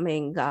is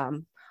becoming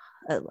a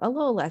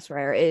little less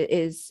rare,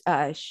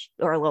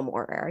 or a little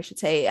more rare, I should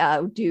say,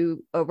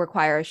 do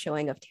require a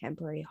showing of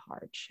temporary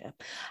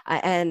hardship.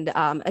 And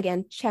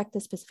again, check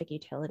the specific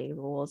utility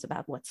rules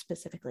about what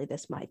specifically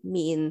this might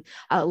mean.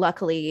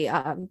 Luckily,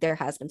 there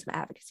has been some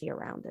advocacy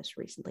around this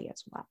recently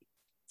as well.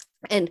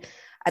 And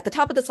at the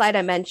top of the slide,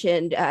 I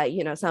mentioned,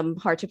 some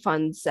hardship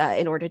funds,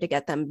 in order to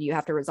get them, you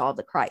have to resolve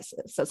the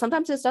crisis. So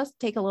sometimes this does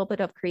take a little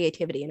bit of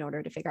creativity in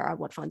order to figure out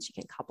what funds you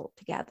can couple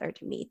together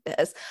to meet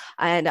this.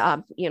 And,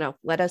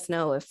 let us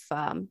know if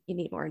you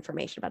need more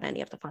information about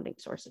any of the funding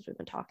sources we've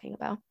been talking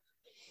about.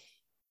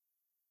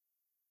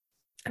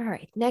 All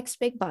right, next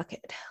big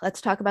bucket. Let's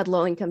talk about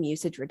low-income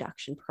usage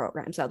reduction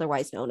programs,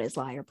 otherwise known as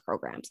LIHEAP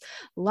programs.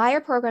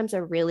 LIHEAP programs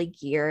are really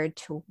geared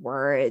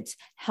towards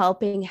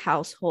helping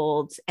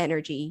households'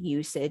 energy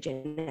usage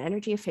and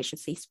energy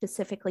efficiency,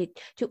 specifically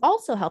to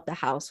also help the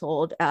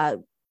household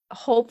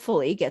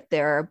hopefully get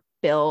their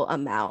bill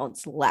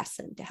amounts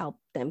lessened to help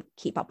them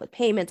keep up with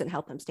payments and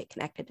help them stay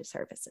connected to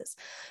services.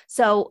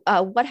 So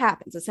what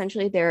happens?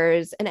 Essentially,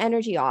 there's an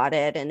energy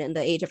audit, and in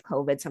the age of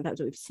COVID,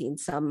 sometimes we've seen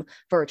some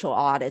virtual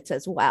audits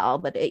as well,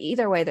 but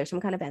either way, there's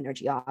some kind of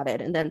energy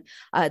audit. And then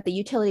the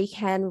utility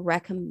can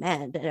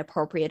recommend an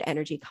appropriate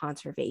energy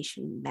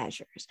conservation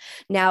measures.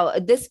 Now,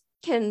 this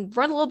can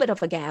run a little bit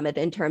of a gamut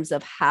in terms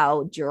of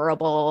how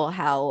durable,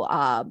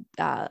 how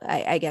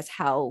I guess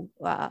how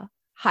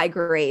high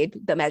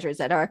grade the measures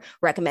that are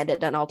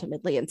recommended and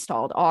ultimately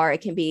installed are.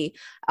 It can be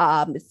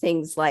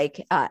things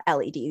like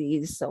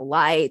LEDs, so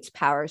lights,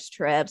 power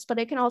strips, but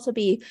it can also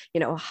be,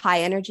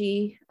 high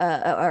energy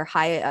or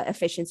high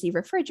efficiency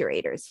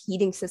refrigerators,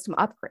 heating system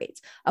upgrades,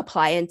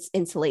 appliance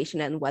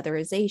insulation and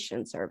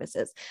weatherization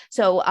services.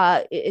 So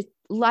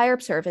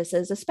LIHEAP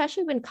services,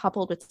 especially when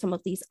coupled with some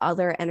of these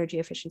other energy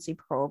efficiency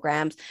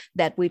programs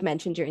that we've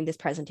mentioned during this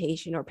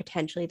presentation, or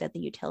potentially that the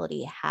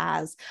utility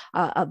has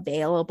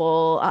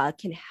available,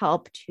 can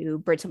help to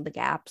bridge some of the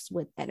gaps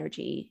with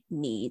energy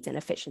needs and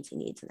efficiency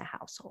needs in the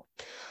household.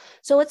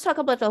 So let's talk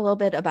about a little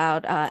bit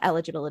about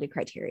eligibility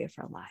criteria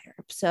for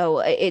LIHEAP. So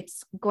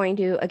it's going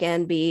to,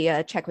 again, be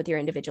a check with your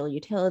individual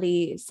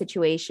utility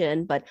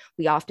situation, but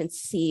we often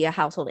see a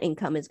household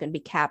income is going to be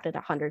capped at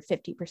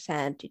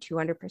 150% to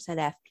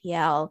 200%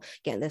 FPL.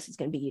 Again, this is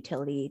going to be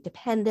utility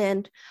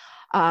dependent.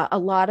 A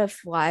lot of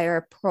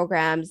LIHEAP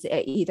programs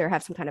either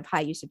have some kind of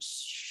high usage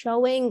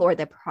showing, or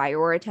they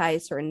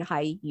prioritize certain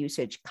high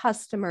usage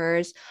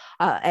customers.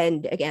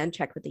 And again,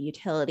 check with the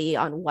utility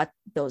on what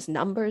those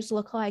numbers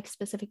look like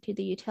specific to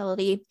the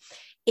utility.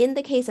 In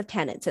the case of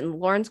tenants, and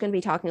Lauren's going to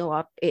be talking a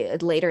lot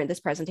later in this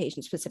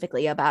presentation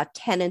specifically about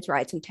tenants'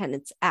 rights and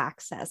tenants'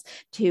 access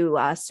to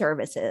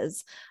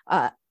services,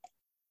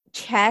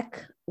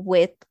 check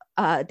with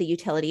the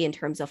utility in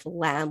terms of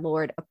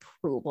landlord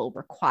approval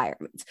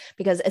requirements,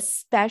 because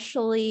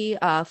especially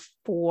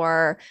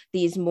for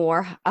these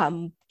more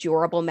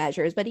durable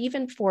measures, but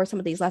even for some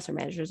of these lesser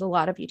measures, a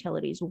lot of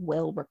utilities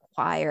will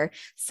require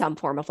some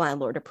form of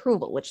landlord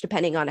approval, which,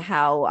 depending on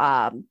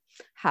how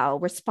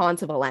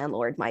responsive a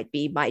landlord might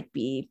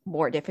be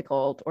more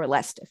difficult or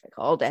less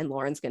difficult. And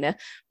Lauren's going to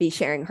be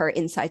sharing her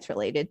insights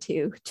related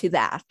to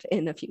that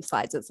in a few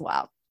slides as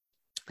well.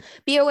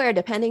 Be aware,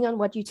 depending on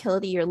what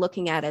utility you're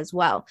looking at as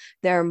well,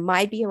 there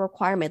might be a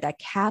requirement that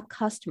CAP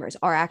customers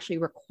are actually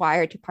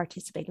required to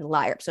participate in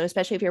LIHEAP. So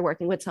especially if you're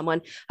working with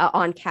someone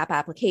on CAP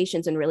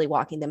applications and really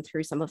walking them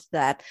through some of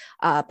that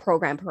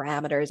program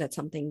parameters, that's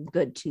something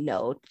good to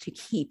know to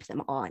keep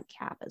them on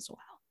CAP as well.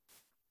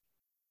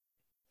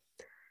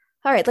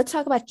 All right, let's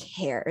talk about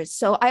CARES.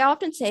 So I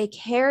often say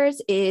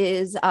CARES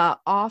is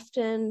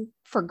often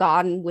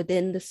forgotten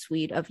within the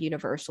suite of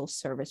universal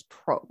service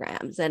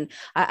programs. And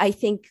I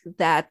think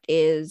that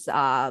is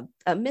a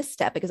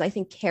misstep, because I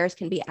think CARES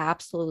can be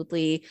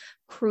absolutely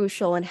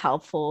crucial and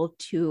helpful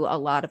to a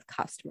lot of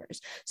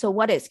customers. So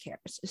what is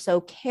CARES?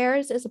 So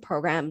CARES is a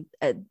program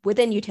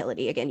within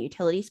utility, again,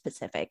 utility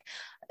specific,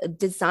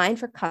 designed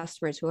for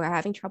customers who are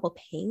having trouble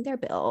paying their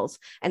bills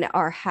and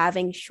are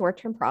having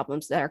short-term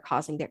problems that are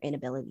causing their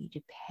inability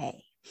to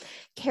pay.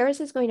 CARES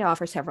is going to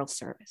offer several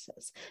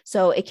services.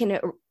 So it can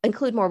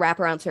include more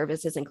wraparound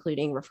services,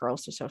 including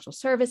referrals to social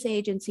service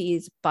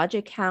agencies,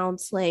 budget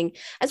counseling,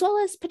 as well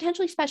as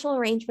potentially special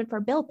arrangement for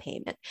bill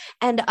payment.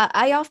 And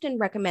I often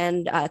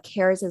recommend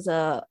CARES as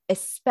a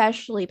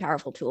especially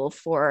powerful tool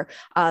for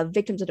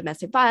victims of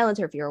domestic violence,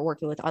 or if you're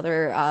working with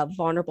other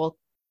vulnerable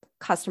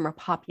customer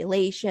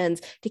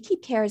populations, to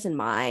keep CARES in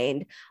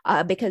mind,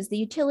 because the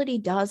utility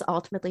does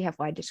ultimately have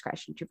wide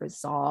discretion to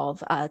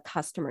resolve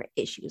customer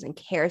issues, and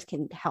CARES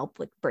can help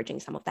with bridging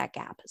some of that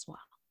gap as well.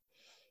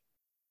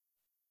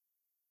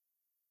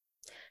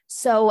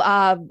 So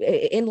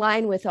in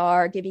line with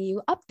our giving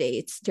you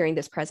updates during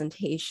this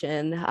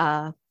presentation,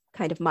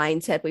 kind of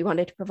mindset, we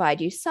wanted to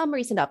provide you some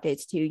recent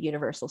updates to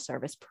universal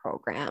service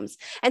programs.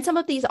 And some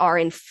of these are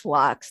in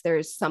flux.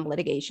 There's some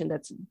litigation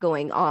that's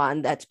going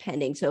on that's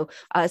pending. So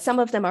some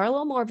of them are a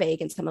little more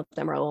vague and some of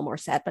them are a little more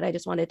set, but I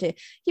just wanted to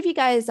give you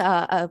guys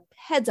a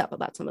heads up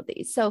about some of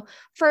these. So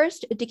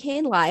first, Decay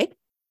and Light.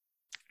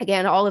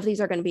 Again, all of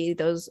these are going to be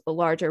those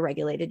larger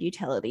regulated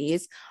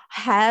utilities,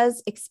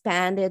 has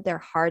expanded their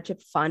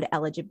hardship fund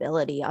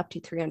eligibility up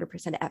to 300%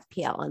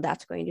 FPL, and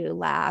that's going to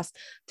last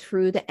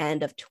through the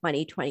end of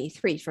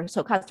 2023.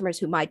 So customers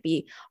who might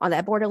be on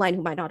that borderline,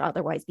 who might not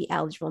otherwise be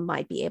eligible,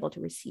 might be able to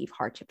receive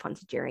hardship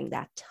funds during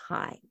that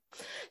time.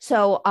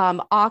 So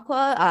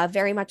Aqua,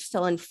 very much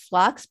still in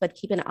flux, but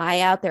keep an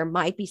eye out. There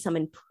might be some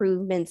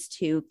improvements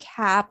to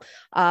CAP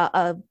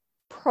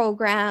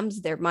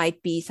programs. There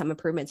might be some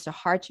improvements to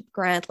hardship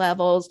grant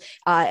levels.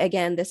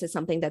 Again, this is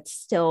something that's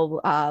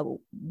still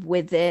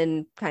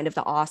within kind of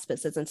the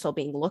auspices and still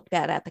being looked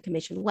at the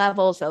commission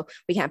level. So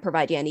we can't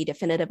provide you any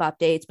definitive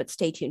updates, but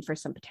stay tuned for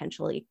some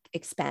potentially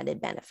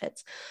expanded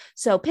benefits.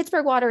 So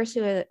Pittsburgh Water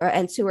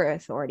and Sewer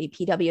Authority,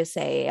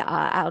 PWSA,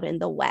 out in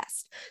the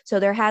West. So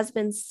there has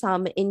been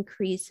some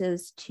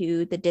increases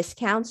to the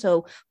discount.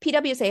 So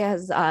PWSA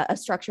has a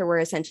structure where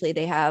essentially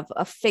they have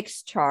a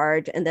fixed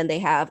charge and then they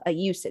have a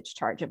usage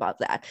charge above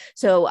that.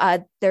 So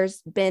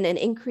there's been an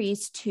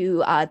increase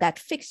to that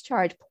fixed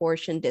charge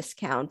portion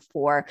discount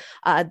for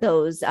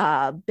those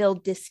bill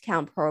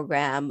discount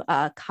program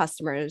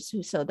customers,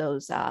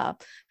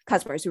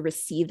 customers who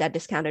receive that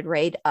discounted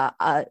rate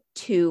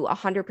to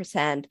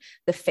 100%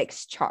 the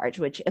fixed charge,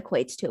 which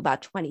equates to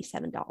about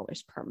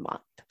 $27 per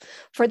month.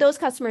 For those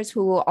customers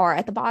who are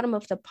at the bottom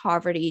of the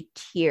poverty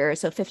tier,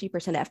 so 50%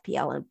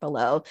 FPL and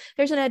below,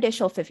 there's an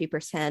additional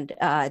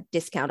 50%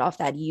 discount off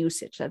that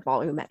usage, that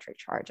volumetric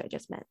charge I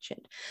just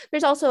mentioned.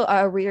 There's also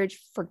a arrearage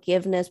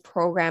forgiveness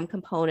program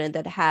component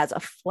that has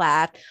a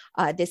flat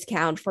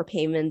discount for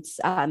payments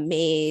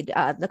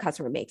the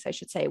customer makes, I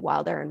should say,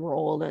 while they're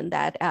enrolled in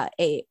that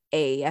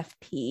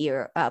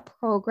AFP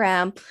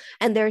program.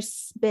 And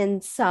there's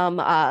been some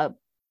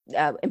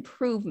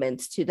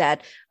improvements to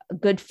that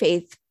good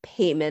faith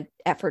payment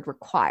effort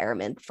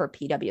requirement for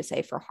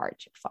PWSA for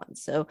hardship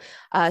funds. So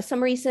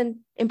some recent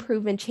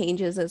improvement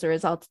changes as a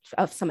result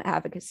of some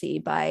advocacy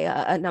by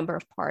a number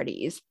of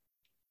parties.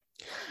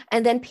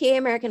 And then PA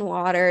American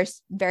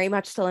Water's very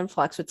much still in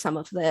flux with some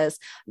of this.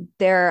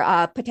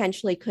 There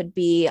potentially could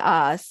be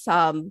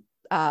some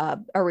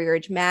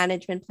arrearage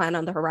management plan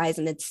on the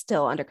horizon. It's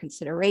still under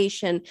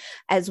consideration,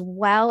 as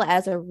well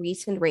as a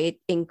recent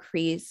rate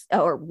increase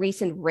or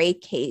recent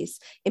rate case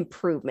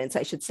improvements,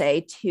 I should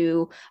say,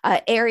 to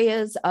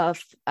areas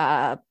of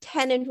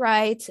tenant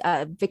rights,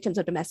 victims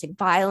of domestic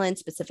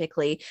violence,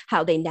 specifically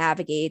how they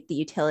navigate the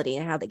utility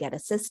and how they get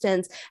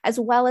assistance, as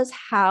well as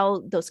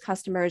how those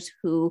customers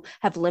who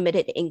have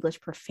limited English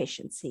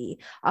proficiency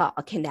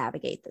can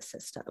navigate the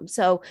system.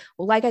 So,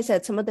 like I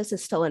said, some of this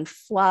is still in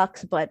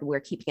flux, but we're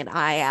keeping an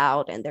eye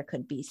out, and there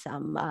could be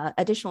some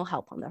additional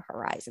help on the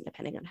horizon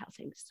depending on how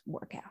things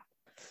work out.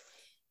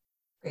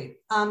 Great.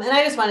 And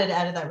I just wanted to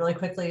add to that really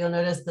quickly. You'll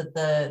notice that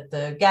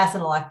the gas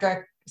and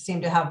electric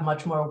seem to have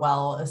much more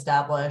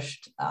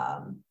well-established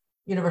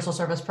universal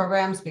service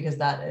programs, because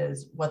that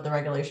is what the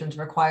regulations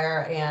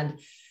require, and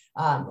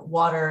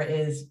water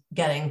is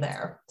getting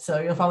there. So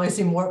you'll probably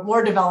see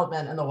more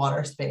development in the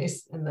water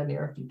space in the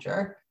near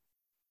future.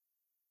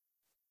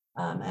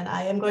 And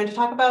I am going to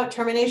talk about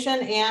termination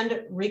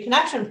and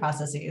reconnection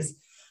processes.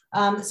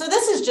 So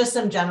this is just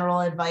some general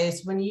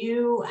advice. When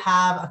you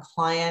have a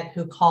client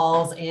who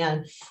calls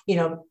and,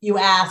 you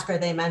ask, or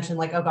they mention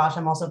like, oh gosh,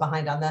 I'm also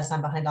behind on this,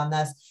 I'm behind on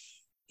this.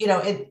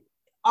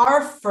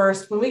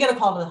 When we get a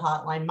call to the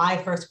hotline, my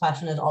first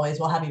question is always,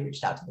 well, have you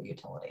reached out to the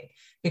utility?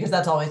 Because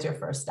that's always your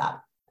first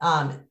step.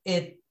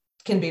 It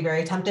can be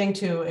very tempting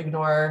to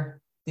ignore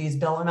these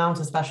bill amounts,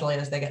 especially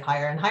as they get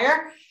higher and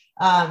higher.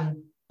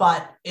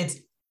 But it's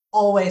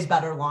always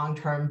better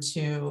long-term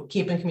to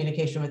keep in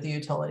communication with the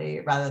utility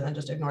rather than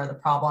just ignore the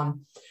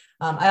problem.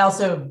 I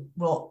also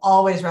will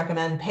always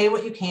recommend pay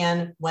what you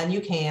can when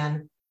you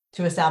can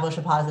to establish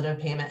a positive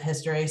payment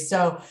history.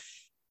 So,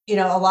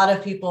 a lot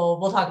of people,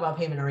 we'll talk about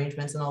payment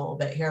arrangements in a little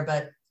bit here,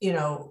 but,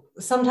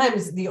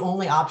 sometimes the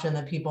only option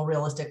that people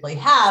realistically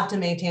have to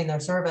maintain their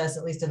service,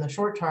 at least in the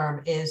short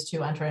term, is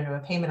to enter into a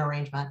payment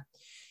arrangement.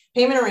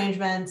 Payment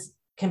arrangements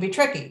can be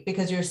tricky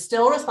because you're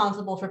still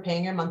responsible for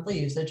paying your monthly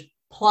usage.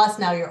 Plus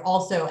now you're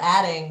also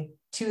adding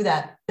to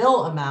that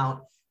bill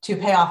amount to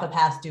pay off a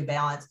past due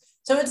balance.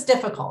 So it's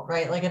difficult,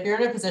 right? Like if you're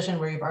in a position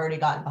where you've already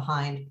gotten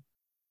behind,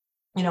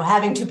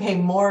 having to pay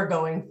more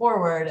going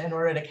forward in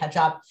order to catch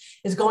up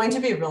is going to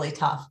be really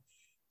tough.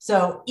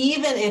 So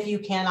even if you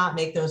cannot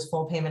make those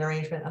full payment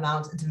arrangement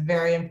amounts, it's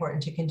very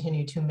important to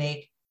continue to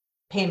make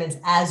payments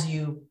as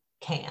you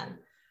can.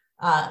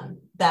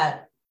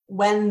 That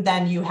when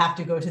then you have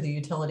to go to the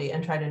utility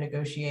and try to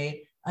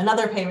negotiate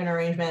another payment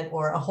arrangement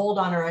or a hold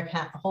on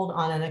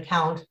an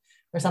account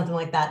or something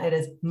like that, it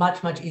is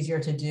much, much easier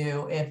to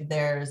do if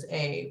there's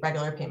a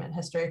regular payment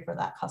history for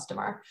that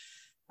customer.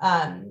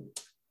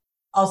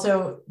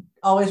 Also,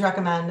 always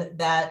recommend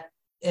that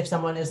if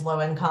someone is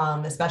low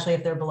income, especially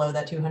if they're below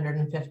that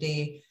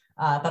 250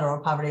 federal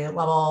poverty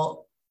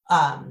level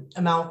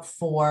amount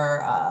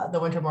for the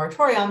winter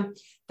moratorium,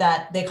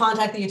 that they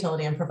contact the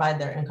utility and provide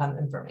their income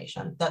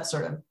information. That's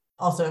sort of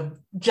also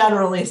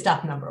generally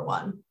step number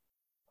one.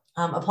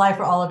 Apply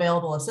for all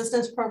available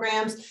assistance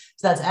programs.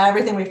 So that's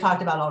everything we've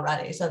talked about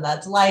already. So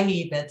that's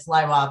LIHEAP, it's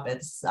LIHEAP,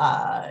 it's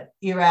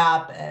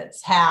ERAP,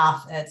 it's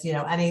HAF, it's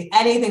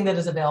anything that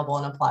is available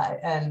and apply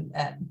and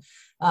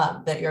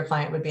that your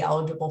client would be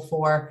eligible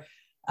for.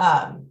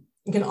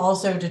 You can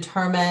also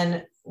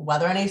determine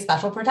whether any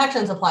special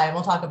protections apply, and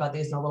we'll talk about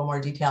these in a little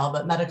more detail.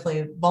 But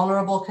medically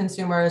vulnerable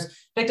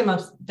consumers,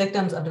 victims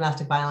of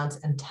domestic violence,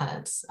 and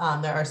tenants.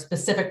 There are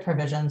specific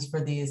provisions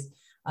for these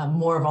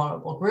more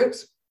vulnerable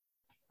groups.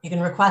 You can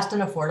request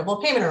an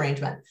affordable payment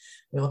arrangement.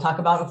 We will talk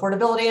about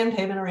affordability and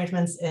payment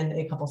arrangements in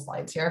a couple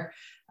slides here.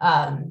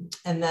 And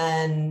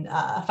then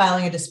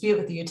filing a dispute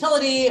with the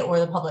utility or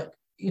the Public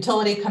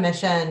Utility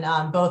Commission.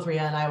 Both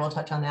Rhea and I will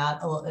touch on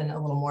that in a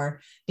little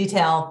more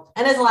detail.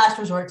 And as a last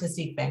resort, to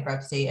seek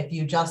bankruptcy if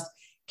you just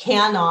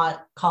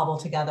cannot cobble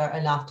together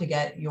enough to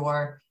get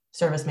your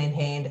service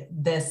maintained.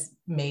 This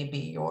may be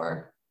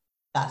your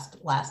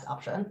last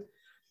option.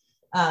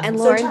 And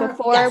Lauren,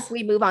 before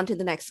we move on to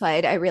the next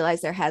slide, I realize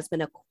there has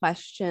been a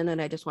question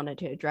and I just wanted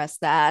to address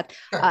that.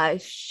 Sure.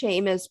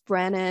 Seamus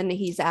Brennan,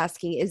 he's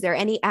asking, is there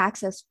any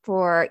access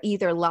for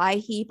either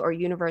LIHEAP or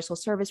universal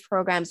service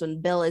programs when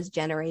bill is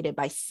generated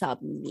by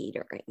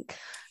sub-metering?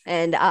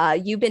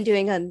 And you've been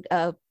doing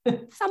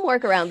some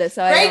work around this,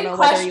 so I don't know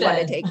whether you want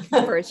to take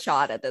the first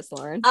shot at this,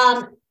 Lauren.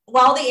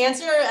 Well, the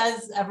answer,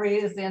 as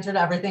the answer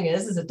to everything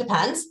is it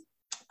depends.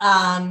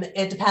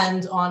 It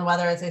depends on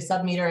whether it's a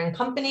sub-metering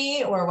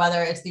company or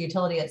whether it's the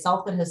utility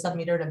itself that has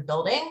sub-metered a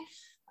building.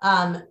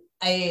 And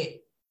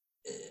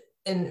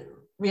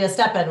Rhea,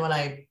 step in when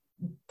I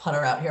put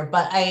her out here,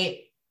 but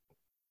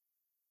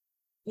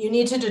you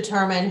need to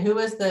determine who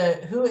is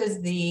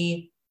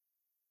the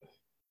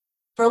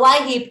for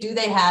LIHEAP, do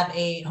they have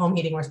a home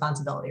heating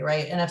responsibility,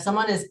 right? And if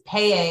someone is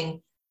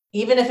paying,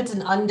 even if it's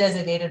an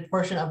undesignated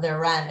portion of their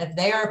rent, if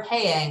they are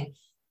paying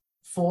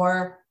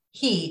for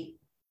heat,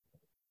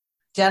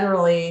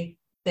 generally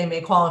they may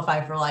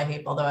qualify for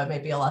LIHEAP, although it may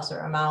be a lesser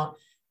amount.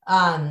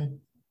 And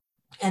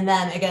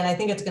then again, I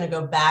think it's going to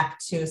go back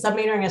to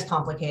sub-metering is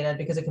complicated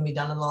because it can be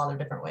done in a lot of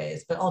different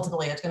ways, but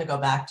ultimately it's going to go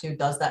back to,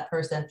 is that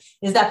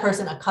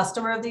person a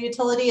customer of the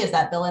utility? Is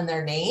that bill in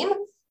their name?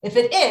 If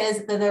it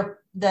is,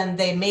 then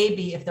they may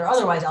be, if they're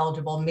otherwise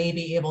eligible, may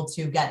be able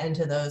to get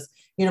into those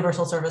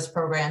universal service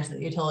programs that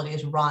the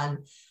utilities run.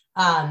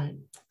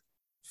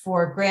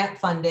 For grant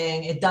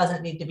funding, it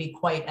doesn't need to be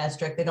quite as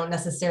strict. They don't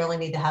necessarily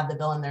need to have the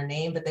bill in their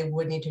name, but they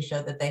would need to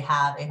show that they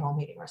have a home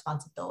heating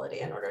responsibility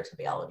in order to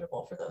be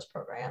eligible for those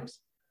programs.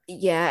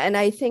 Yeah, and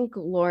I think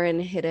Lauren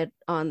hit it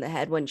on the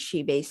head when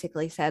she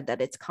basically said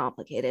that it's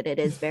complicated. It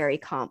is very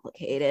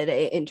complicated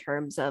in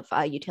terms of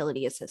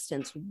utility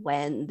assistance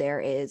when there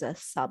is a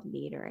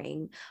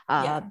sub-metering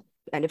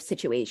kind of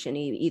situation,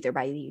 either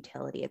by the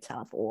utility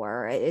itself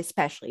or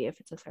especially if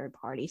it's a third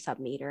party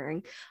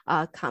sub-metering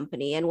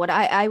company. And what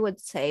I would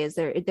say is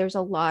there's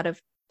a lot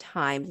of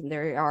times and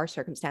there are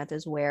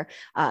circumstances where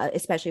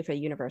especially for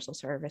universal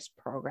service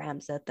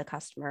programs that the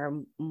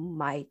customer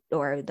might,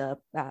 or the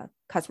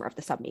customer of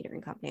the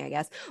sub-metering company, I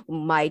guess,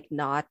 might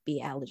not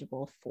be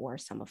eligible for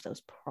some of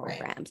those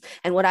programs. Right.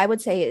 And what I would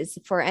say is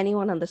for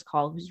anyone on this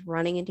call who's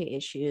running into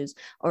issues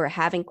or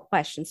having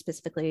questions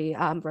specifically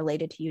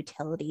related to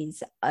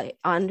utilities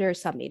under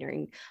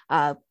sub-metering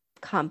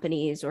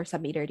companies or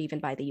sub-metered even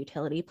by the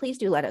utility, please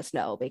do let us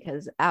know,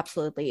 because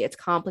absolutely it's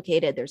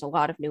complicated. There's a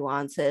lot of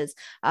nuances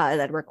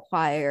that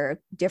require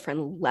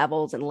different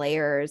levels and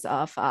layers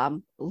of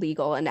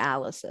legal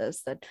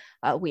analysis that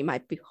we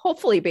might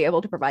hopefully be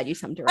able to provide you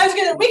some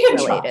direction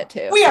related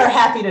to. We are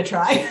happy to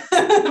try,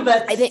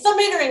 but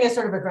sub-metering is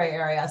sort of a gray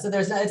area. So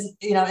there's,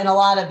 in a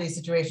lot of these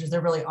situations,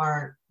 there really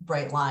aren't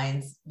bright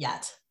lines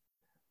yet.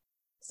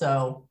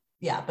 So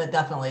yeah, but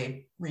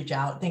definitely reach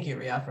out. Thank you,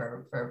 Rhea,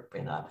 for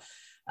bringing that up.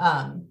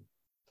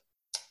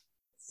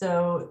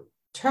 So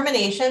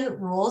termination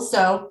rules.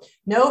 So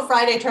no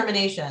Friday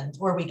terminations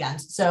or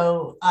weekends.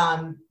 So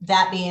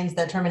that means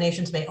that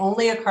terminations may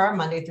only occur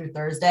Monday through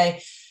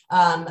Thursday.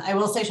 I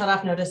will say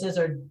shut-off notices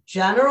are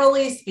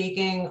generally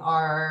speaking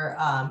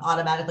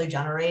automatically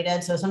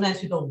generated. So sometimes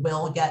people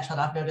will get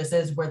shut-off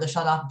notices where the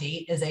shut-off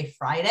date is a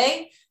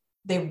Friday.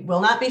 They will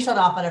not be shut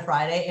off on a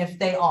Friday. If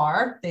they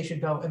are, they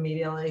should go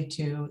immediately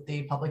to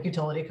the Public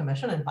Utility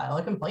Commission and file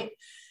a complaint.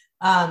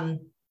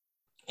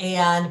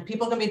 And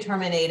people can be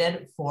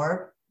terminated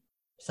for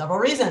several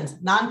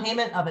reasons.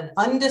 Non-payment of an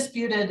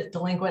undisputed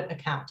delinquent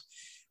account.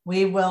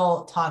 We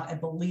will talk, I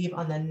believe,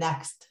 on the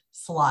next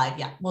slide.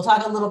 Yeah, we'll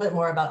talk a little bit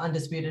more about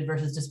undisputed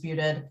versus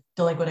disputed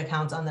delinquent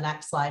accounts on the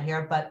next slide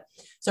here. But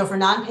so for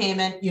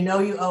non-payment, you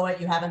owe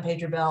it, you haven't paid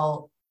your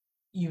bill,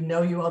 you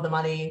owe the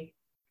money,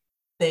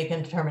 they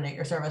can terminate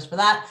your service for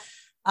that.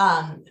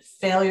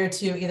 Failure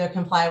to either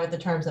comply with the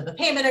terms of the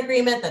payment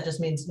agreement, that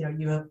just means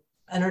you have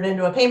entered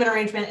into a payment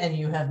arrangement and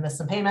you have missed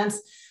some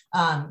payments.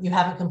 You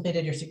haven't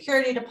completed your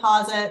security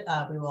deposit.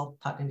 We will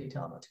talk in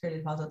detail about security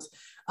deposits.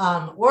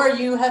 Or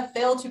you have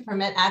failed to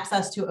permit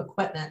access to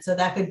equipment. So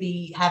that could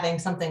be having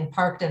something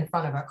parked in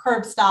front of a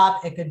curb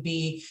stop. It could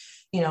be,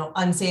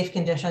 unsafe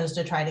conditions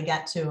to try to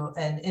get to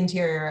an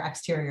interior,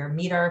 exterior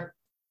meter.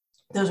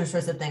 Those are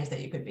sorts of things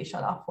that you could be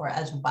shut off for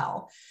as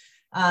well.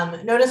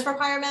 Notice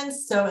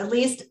requirements. So at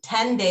least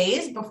 10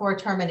 days before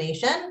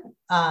termination,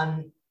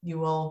 you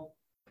will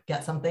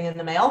get something in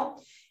the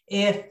mail.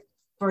 If,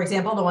 for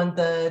example,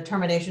 the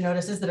termination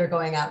notices that are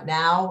going out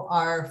now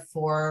are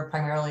for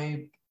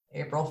primarily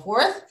April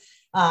 4th,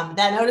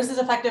 that notice is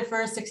effective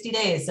for 60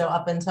 days. So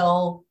up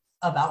until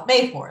about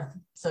May 4th.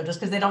 So just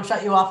because they don't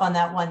shut you off on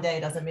that one day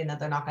doesn't mean that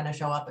they're not going to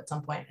show up at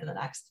some point in the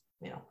next,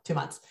 2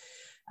 months.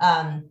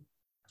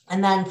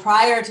 And then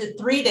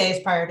 3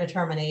 days prior to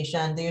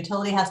termination, the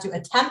utility has to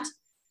attempt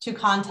to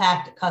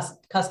contact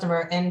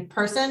customer in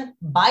person,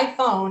 by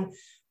phone,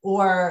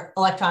 or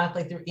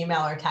electronically through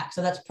email or text.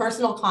 So that's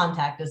personal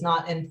contact, is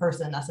not in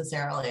person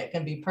necessarily. It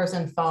can be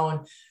person,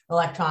 phone,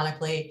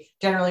 electronically.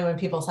 Generally, when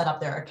people set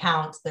up their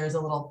accounts, there's a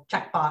little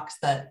checkbox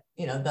that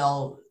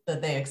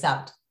they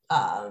accept.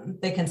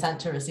 They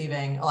consent to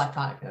receiving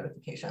electronic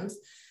notifications.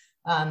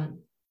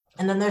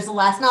 And then there's the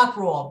last knock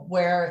rule,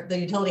 where the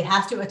utility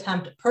has to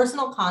attempt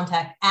personal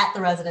contact at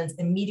the residence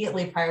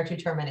immediately prior to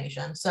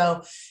termination.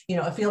 So,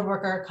 a field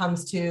worker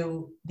comes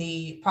to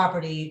the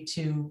property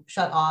to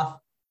shut off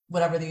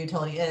whatever the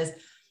utility is,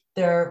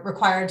 they're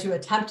required to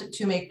attempt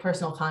to make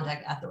personal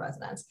contact at the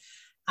residence.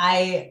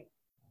 I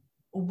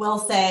will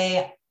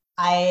say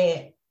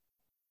I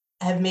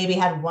have maybe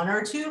had 1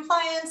 or 2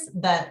 clients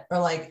that are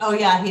like, oh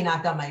yeah, he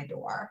knocked on my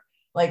door.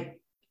 Like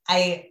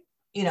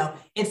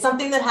it's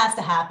something that has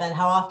to happen.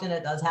 How often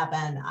it does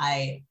happen,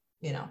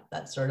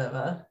 that's sort of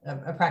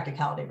a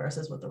practicality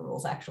versus what the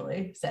rules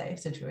actually say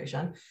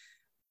situation.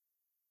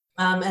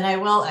 And I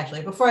will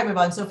actually, before I move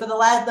on, so for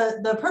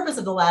the purpose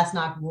of the last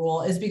knock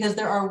rule is because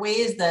there are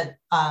ways that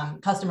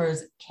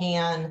customers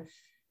can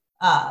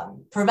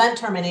prevent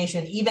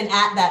termination even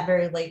at that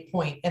very late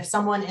point. If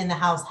someone in the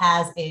house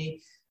has a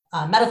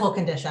medical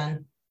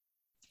condition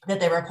that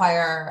they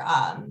require,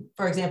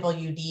 for example,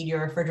 you need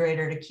your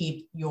refrigerator to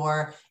keep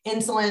your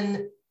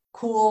insulin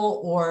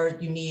cool, or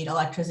you need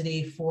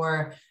electricity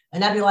for a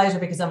nebulizer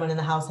because someone in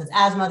the house has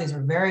asthma. These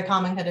are very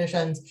common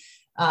conditions.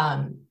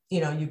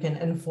 You can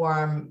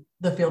inform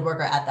the field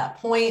worker at that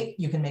point.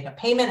 You can make a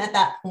payment at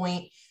that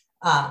point.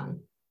 And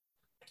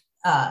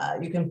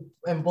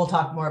we'll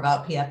talk more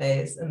about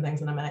PFAs and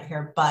things in a minute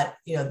here, but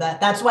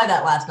that's why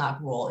that last knock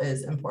rule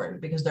is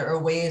important, because there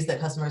are ways that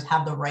customers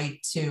have the right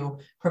to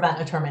prevent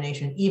a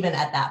termination even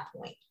at that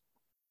point.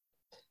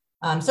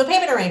 So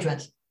payment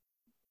arrangements.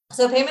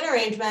 So payment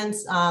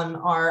arrangements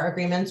are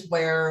agreements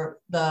where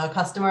the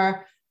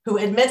customer who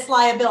admits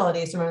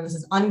liability, so remember this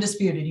is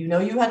undisputed, you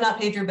had not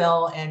paid your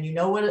bill, and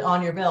what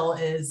on your bill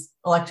is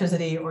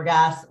electricity or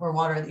gas or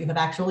water that you have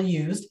actually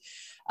used.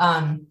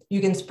 You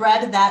can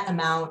spread that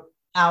amount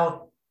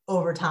out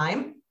over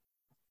time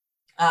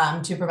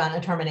to prevent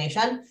a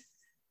termination.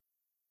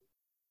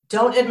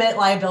 Don't admit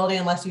liability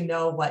unless you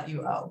know what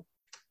you owe.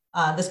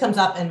 This comes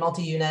up in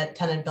multi-unit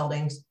tenant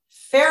buildings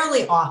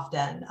fairly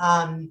often,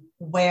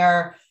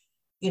 where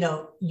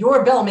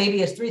your bill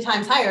maybe is 3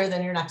 times higher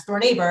than your next door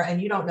neighbor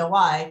and you don't know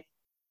why.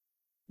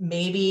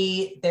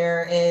 Maybe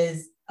there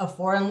is a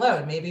foreign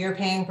load. Maybe you're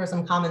paying for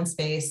some common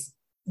space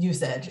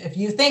usage. If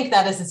you think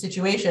that is a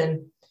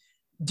situation,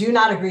 do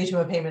not agree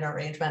to a payment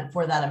arrangement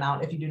for that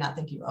amount if you do not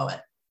think you owe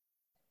it.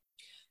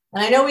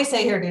 And I know we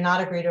say here, do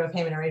not agree to a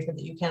payment arrangement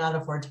that you cannot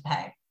afford to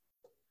pay.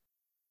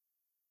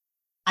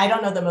 I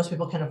don't know that most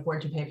people can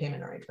afford to pay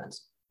payment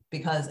arrangements,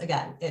 because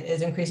again, it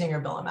is increasing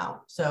your bill amount.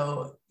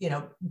 So,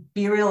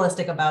 be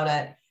realistic about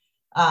it.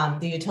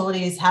 The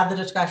utilities have the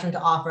discretion to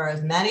offer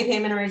as many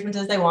payment arrangements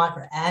as they want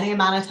for any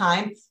amount of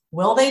time.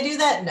 Will they do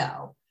that?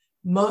 No.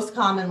 Most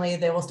commonly,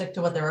 they will stick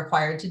to what they're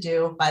required to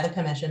do by the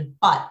commission,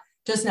 but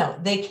just know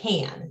they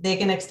can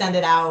extend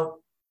it out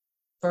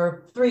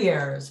for 3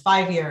 years,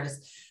 5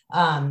 years.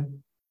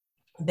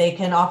 They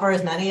can offer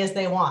as many as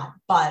they want,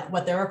 but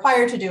what they're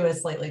required to do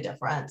is slightly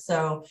different.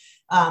 So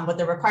what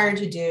they're required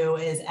to do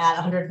is at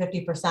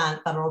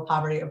 150% federal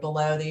poverty or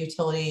below, the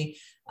utility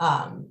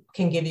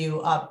can give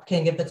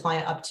the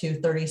client up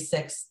to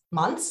 36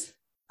 months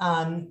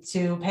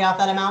to pay off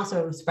that amount.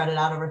 So spread it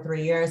out over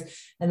 3 years.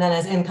 And then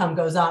as income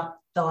goes up,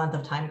 the length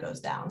of time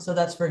goes down. So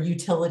that's for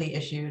utility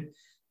issued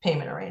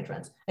payment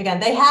arrangements. Again,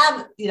 they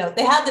have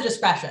the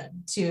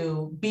discretion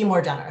to be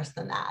more generous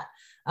than that.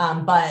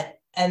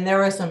 And there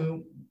were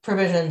some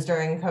provisions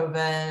during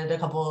COVID, a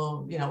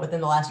couple,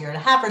 within the last year and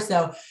a half or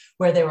so,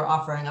 where they were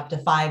offering up to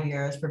 5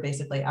 years for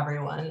basically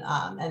everyone.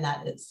 And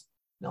that is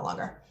no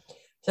longer.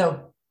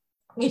 So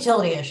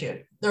utility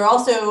issued. There are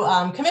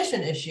also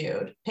commission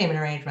issued payment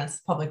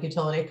arrangements, Public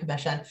Utility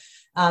Commission.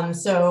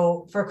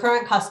 So for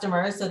current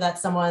customers, so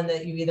that's someone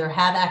that you either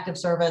have active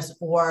service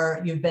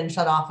or you've been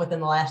shut off within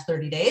the last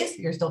 30 days,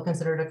 you're still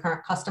considered a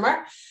current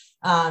customer.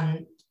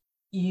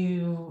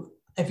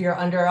 If you're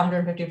under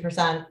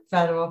 150%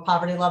 federal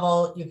poverty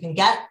level, you can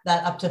get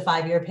that up to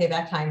 5-year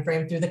payback time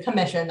frame through the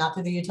commission, not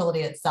through the utility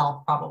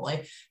itself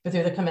probably, but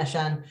through the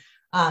commission.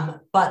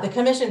 But the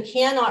commission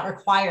cannot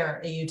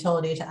require a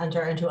utility to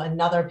enter into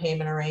another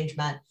payment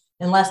arrangement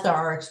unless there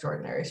are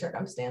extraordinary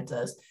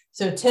circumstances.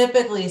 So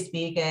typically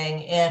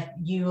speaking, if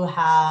you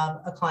have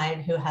a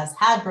client who has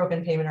had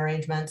broken payment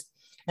arrangements,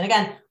 and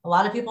again, a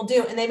lot of people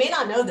do, and they may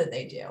not know that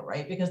they do,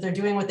 right? Because they're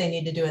doing what they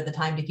need to do at the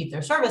time to keep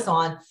their service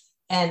on.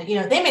 And,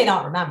 they may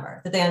not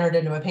remember that they entered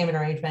into a payment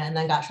arrangement and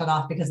then got shut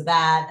off because of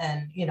that.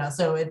 And,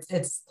 so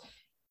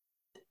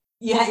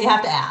you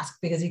have to ask,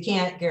 because you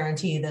can't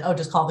guarantee that, oh,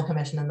 just call the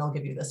commission and they'll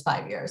give you this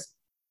 5 years.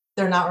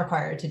 They're not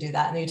required to do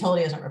that. And the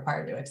utility isn't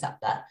required to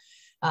accept that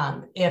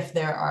if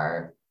there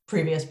are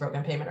previous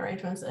broken payment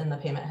arrangements in the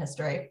payment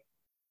history.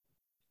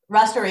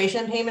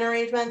 restoration payment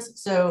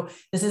arrangements. So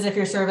this is if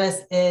your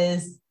service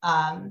is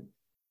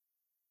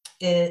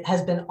it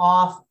has been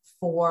off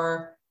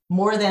for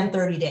more than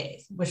 30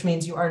 days, which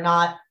means you are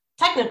not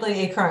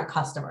technically a current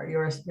customer.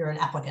 You're an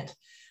applicant,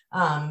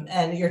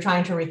 and you're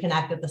trying to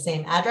reconnect at the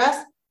same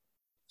address.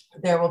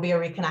 There will be a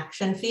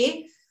reconnection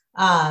fee,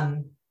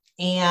 and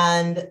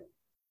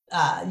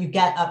you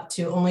get up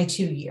to only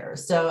 2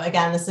 years. So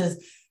again,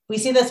 we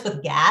see this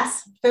with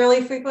gas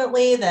fairly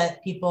frequently,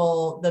 that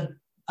people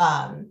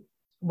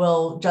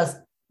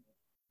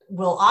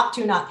will opt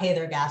to not pay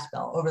their gas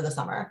bill over the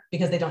summer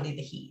because they don't need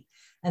the heat,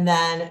 and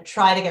then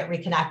try to get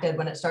reconnected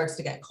when it starts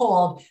to get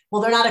cold.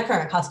 Well, they're not a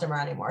current customer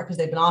anymore because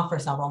they've been off for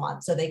several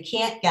months. So they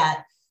can't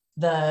get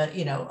a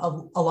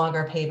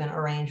longer payment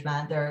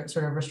arrangement. They're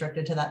sort of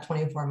restricted to that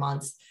 24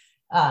 months.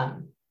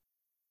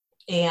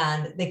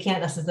 And they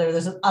can't necessarily,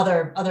 there's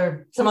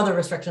some other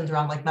restrictions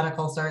around like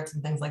medical certs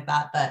and things like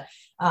that. But,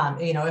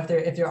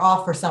 if you're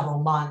off for several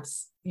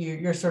months,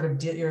 you're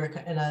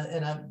in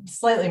a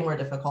slightly more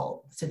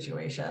difficult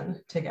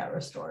situation to get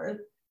restored.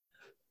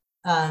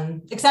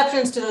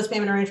 Exceptions to those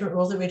payment arrangement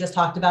rules that we just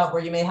talked about,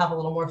 where you may have a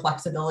little more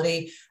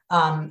flexibility.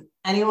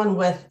 Anyone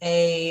with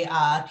a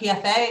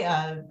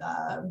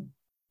PFA,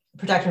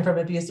 protection from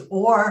abuse,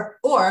 or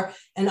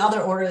an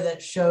other order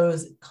that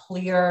shows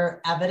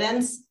clear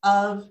evidence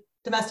of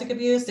domestic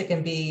abuse, it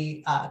can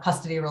be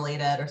custody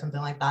related or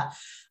something like that,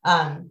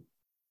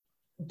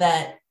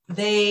 that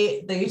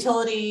the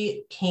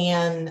utility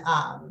can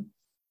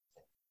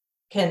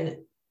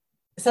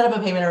set up a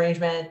payment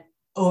arrangement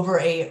over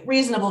a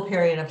reasonable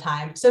period of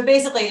time. So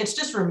basically it's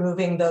just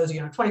removing those,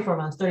 24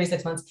 months,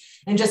 36 months,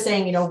 and just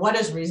saying, what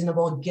is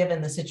reasonable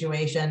given the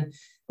situation,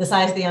 the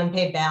size of the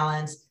unpaid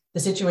balance, the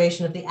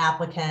situation of the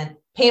applicant,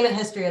 payment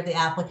history of the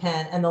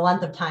applicant, and the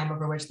length of time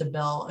over which the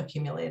bill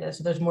accumulated.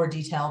 So there's more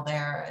detail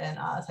there in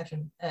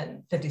section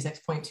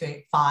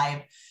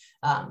 56.285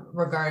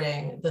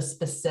 regarding the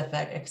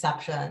specific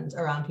exceptions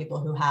around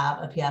people who have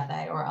a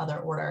PFA or other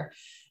order.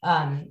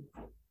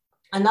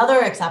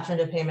 Another exception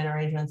to payment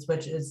arrangements,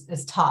 which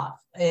is tough,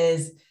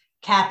 is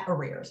CAP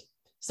arrears.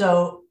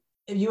 So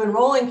if you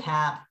enroll in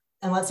CAP,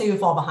 and let's say you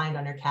fall behind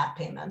on your CAP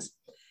payments,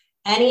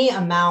 any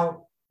amount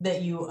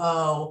that you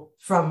owe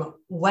from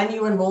when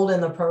you enrolled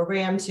in the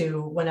program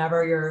to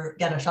whenever you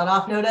get a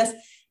shutoff notice,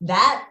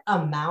 that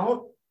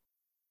amount,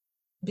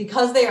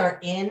 because they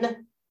are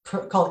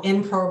called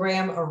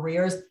in-program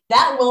arrears,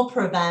 that will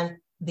prevent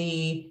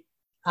the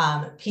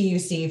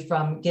PUC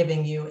from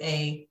giving you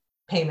a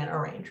payment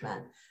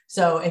arrangement.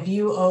 So if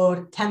you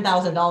owed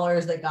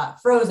 $10,000 that got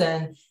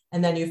frozen,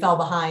 and then you fell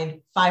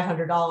behind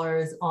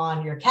 $500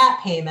 on your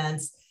CAP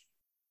payments,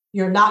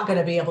 you're not going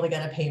to be able to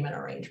get a payment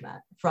arrangement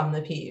from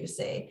the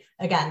PUC.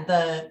 Again,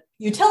 the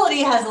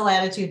utility has the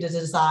latitude to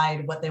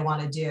decide what they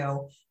want to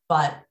do,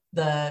 but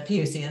the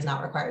PUC is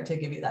not required to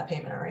give you that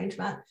payment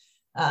arrangement.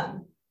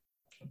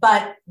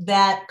 But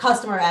that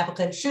customer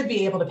applicant should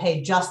be able to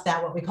pay just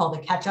that, what we call the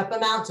catch-up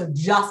amount, so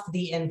just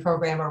the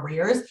in-program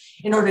arrears,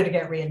 in order to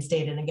get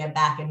reinstated and get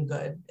back in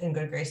good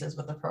graces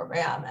with the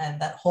program.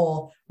 And that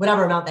whole,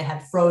 whatever amount they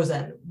had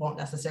frozen won't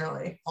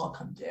necessarily all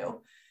come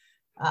due.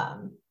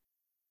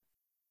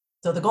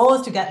 So the goal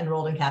is to get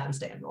enrolled in CAP and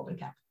stay enrolled in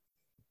CAP.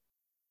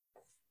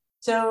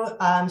 So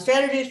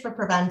strategies for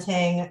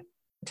preventing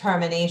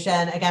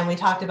termination. Again, we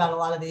talked about a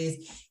lot of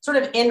these sort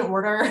of in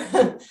order.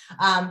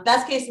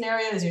 Best case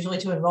scenario is usually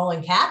to enroll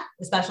in CAP,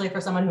 especially for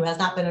someone who has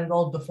not been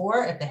enrolled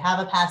before. If they have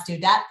a past due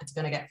debt, it's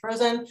going to get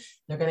frozen.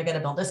 They're going to get a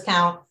bill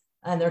discount,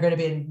 and they're going to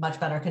be in much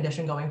better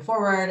condition going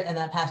forward. And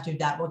that past due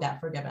debt will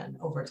get forgiven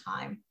over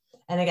time.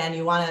 And again,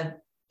 you want to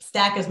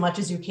stack as much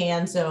as you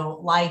can.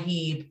 So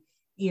LIHEAP,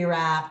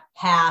 ERAP,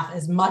 half,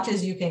 as much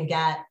as you can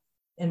get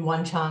in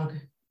one chunk,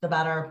 the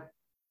better.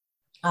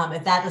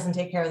 If that doesn't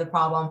take care of the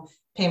problem,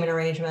 payment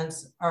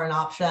arrangements are an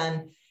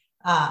option.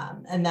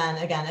 And then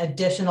again,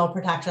 additional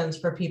protections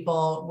for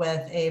people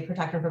with a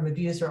protection from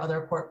abuse or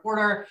other court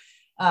order.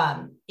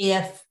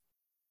 If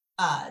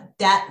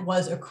debt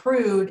was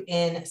accrued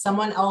in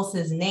someone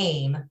else's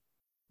name,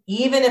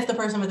 even if the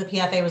person with the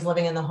PFA was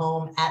living in the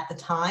home at the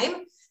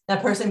time,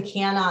 that person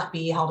cannot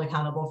be held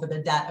accountable for the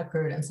debt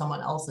accrued in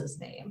someone else's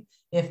name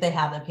if they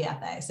have the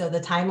PFA. So the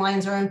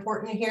timelines are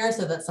important here.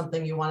 So that's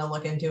something you want to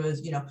look into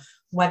is,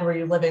 when were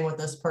you living with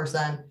this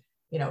person?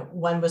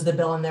 When was the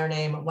bill in their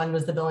name? When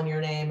was the bill in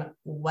your name?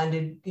 When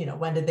did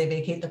they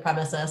vacate the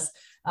premises?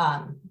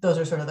 Those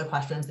are sort of the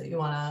questions that you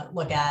want to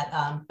look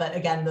at. But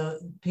again, the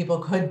people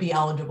could be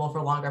eligible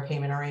for longer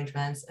payment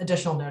arrangements,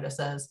 additional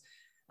notices.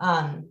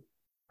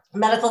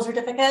 Medical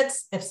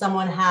certificates, if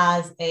someone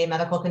has a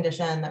medical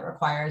condition that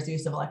requires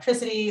use of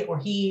electricity or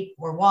heat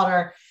or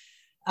water,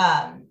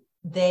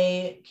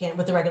 they can,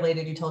 with the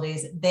regulated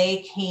utilities,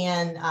 they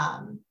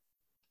can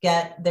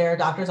get their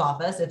doctor's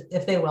office,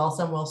 if they will,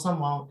 some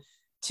won't,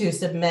 to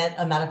submit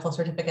a medical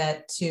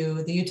certificate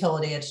to the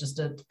utility. It's just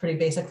a pretty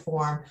basic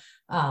form.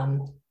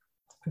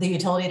 The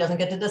utility doesn't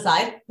get to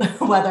decide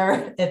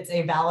whether it's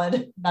a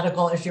valid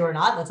medical issue or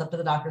not. That's up to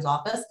the doctor's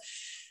office.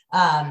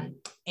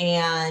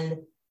 And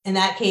in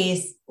that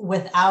case,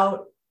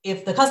 without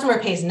if the customer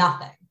pays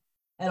nothing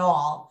at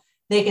all,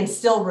 they can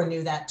still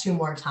renew that 2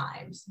 more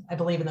times, I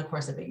believe, in the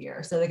course of a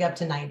year. So they get up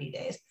to 90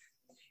 days.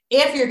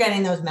 If you're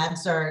getting those med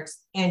certs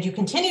and you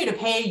continue to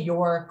pay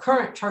your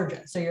current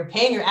charges, so you're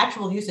paying your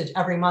actual usage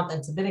every month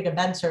and submitting a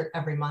med cert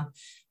every month,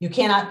 you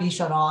cannot be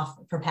shut off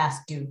for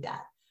past due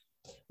debt.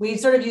 We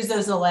sort of use those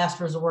as a last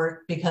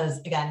resort because,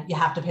 again, you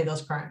have to pay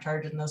those current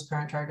charges, and those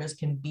current charges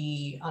can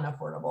be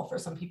unaffordable for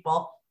some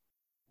people.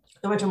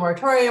 The winter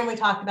moratorium we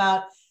talked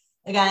about,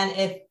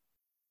 again,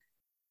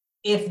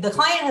 if the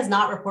client has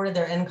not reported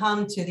their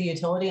income to the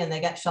utility and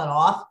they get shut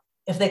off,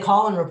 if they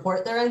call and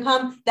report their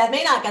income, that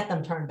may not get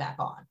them turned back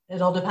on.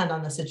 It'll depend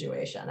on the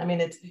situation. I mean,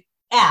 it's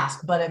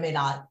ask, but it may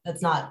not,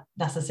 it's not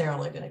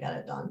necessarily going to get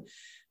it done.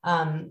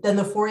 Then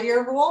the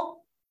 4-year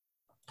rule.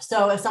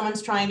 So if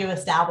someone's trying to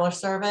establish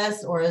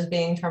service or is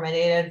being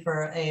terminated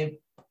for a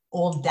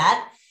old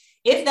debt,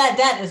 if that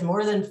debt is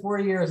more than 4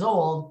 years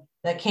old,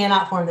 that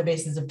cannot form the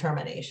basis of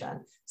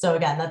termination. So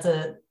again, that's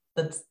an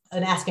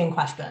asking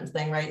questions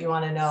thing, right? You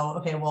want to know,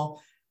 okay,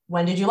 well,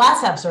 when did you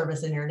last have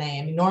service in your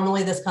name?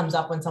 Normally this comes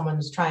up when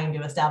someone's trying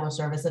to establish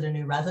service at a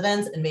new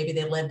residence and maybe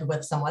they lived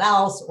with someone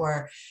else,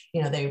 or,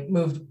 you know, they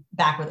moved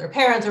back with their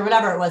parents or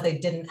whatever it was, they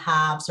didn't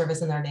have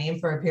service in their name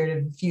for a period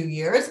of a few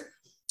years.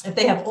 If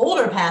they have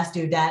older past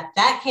due debt,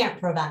 that can't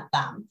prevent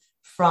them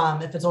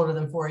from, if it's older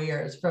than 4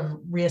 years,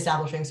 from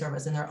reestablishing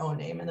service in their own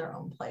name, in their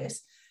own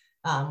place.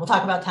 We'll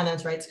talk about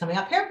tenants' rights coming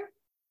up here.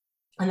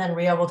 And then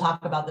Rhea will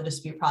talk about the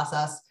dispute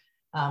process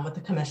with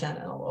the commission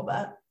in a little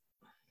bit.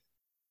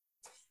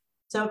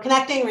 So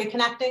connecting,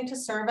 reconnecting to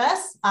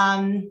service.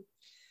 The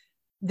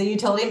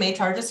utility may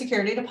charge a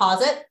security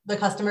deposit. The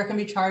customer can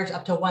be charged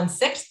up to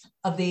 1/6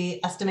 of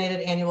the estimated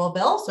annual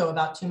bill, so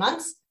about 2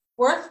 months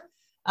worth.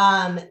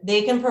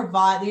 They can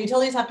provide, the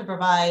utilities have to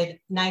provide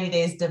 90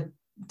 days to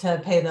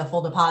pay the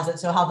full deposit.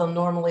 So how they'll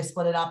normally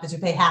split it up is you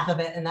pay half of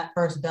it in that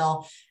first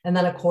bill, and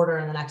then a quarter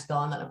in the next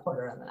bill, and then a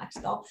quarter in the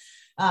next bill.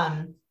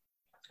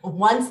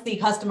 Once the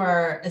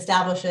customer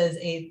establishes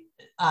a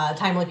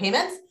timely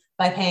payments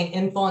by paying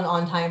in full and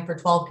on time for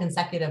 12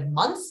 consecutive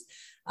months,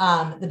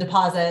 the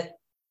deposit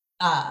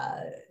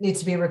needs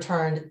to be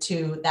returned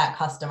to that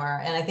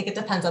customer. And I think it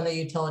depends on the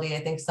utility.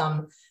 I think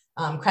some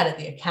credit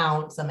the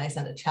account, some may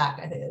send a check.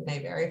 I think it may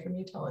vary from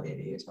utility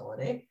to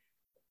utility.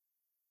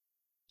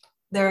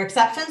 There are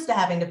exceptions to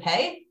having to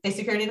pay a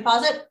security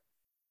deposit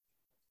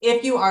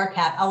if you are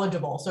CAP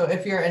eligible. So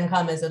if your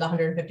income is at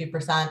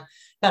 150%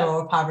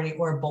 federal poverty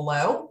or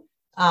below,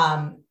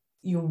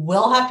 you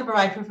will have to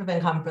provide proof of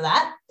income for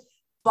that,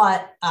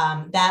 but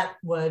that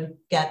would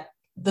get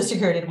the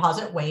security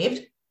deposit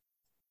waived.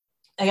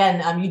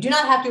 Again, you do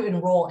not have to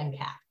enroll in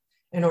CAP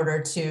in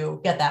order to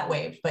get that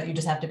waived, but you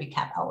just have to be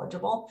CAP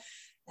eligible.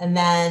 And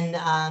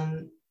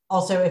then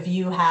also if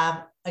you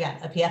have, again,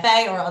 a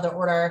PFA or other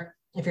order,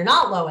 if you're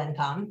not low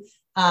income,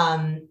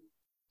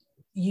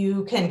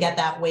 you can get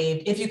that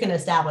waived if you can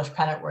establish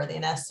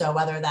creditworthiness. So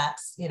whether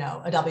that's, you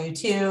know, a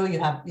W-2, you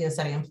have, you know,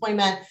 steady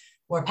employment,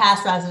 or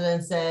past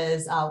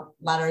residences,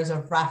 letters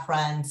of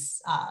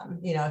reference,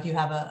 you know, if you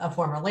have a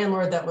former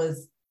landlord that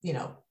was, you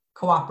know,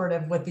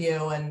 cooperative with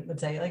you and would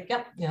say like,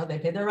 yep, you know, they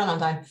paid their rent on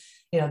time,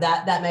 you know,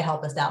 that may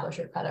help establish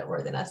your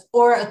creditworthiness,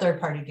 or a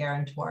third-party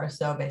guarantor.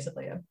 So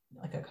basically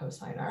like a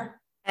cosigner.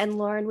 And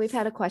Lauren, we've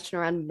had a question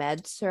around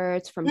med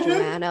certs from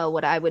Joanna.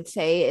 What I would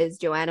say is,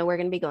 Joanna, we're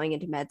going to be going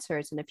into med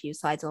certs in a few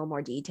slides, a little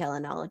more detail,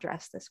 and I'll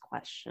address this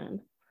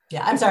question.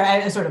 Yeah, I'm sorry,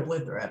 I sort of blew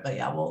through it, but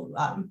yeah,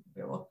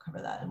 we'll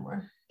cover that in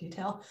more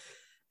detail.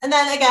 And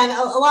then again,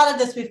 a lot of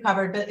this we've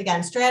covered, but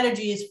again,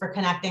 strategies for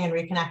connecting and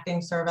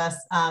reconnecting service.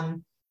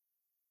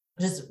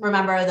 Just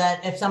remember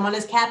that if someone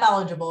is CAP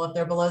eligible, if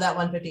they're below that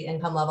 150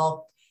 income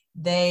level,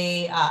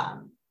 they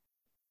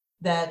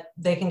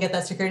can get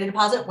that security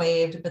deposit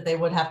waived, but they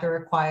would have to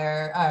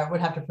require,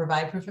 would have to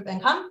provide proof of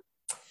income.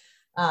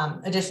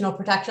 Additional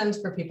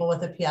protections for people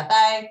with a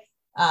PFA.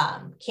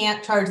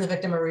 Can't charge the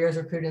victim arrears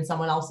accrued in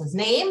someone else's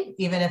name,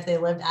 even if they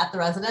lived at the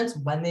residence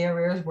when the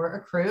arrears were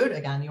accrued.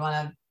 Again, you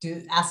want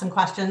to ask some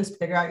questions,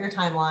 figure out your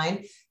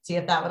timeline, see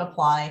if that would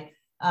apply.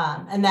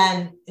 And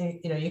then,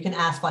 you know, you can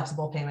ask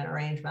flexible payment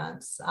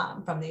arrangements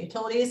from the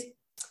utilities.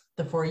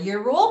 The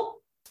 4-year rule,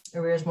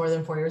 arrears more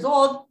than 4 years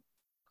old,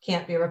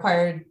 can't be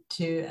required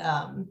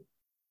to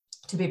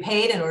be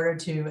paid in order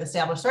to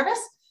establish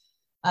service.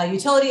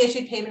 Utility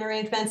issued payment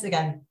arrangements,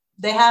 again,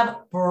 they have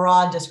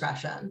broad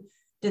discretion.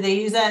 Do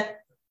they use it?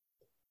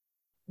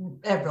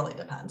 It really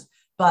depends.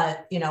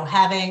 But, you know,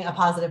 having a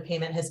positive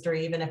payment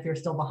history, even if you're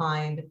still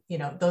behind, you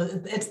know,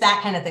 it's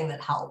that kind of thing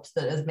that helps,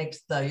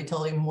 makes the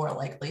utility more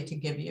likely to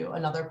give you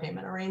another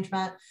payment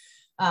arrangement.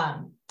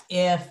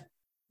 If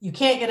you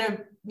can't get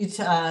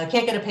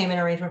a payment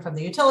arrangement from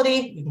the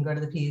utility, you can go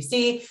to the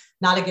PUC.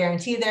 Not a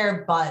guarantee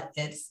there, but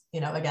it's,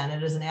 you know, again,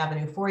 it is an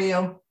avenue for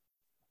you.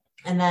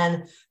 And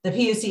then the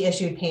PUC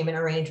issued payment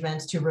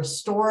arrangements to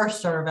restore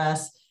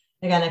service.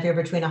 Again, if you're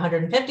between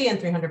 150 and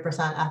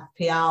 300%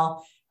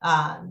 FPL,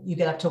 you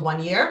get up to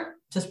 1 year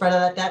to spread out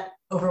that debt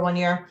over 1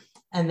 year.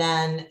 And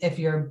then if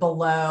you're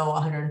below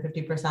 150%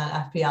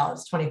 FPL,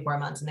 it's 24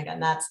 months. And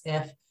again, that's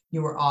if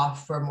you were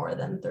off for more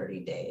than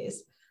 30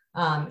 days.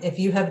 If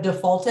you have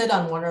defaulted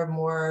on one or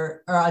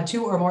more, or on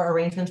two or more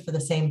arrangements for the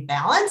same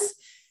balance,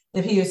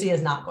 the PUC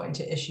is not going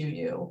to issue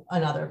you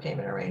another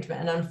payment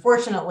arrangement. And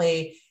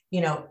unfortunately,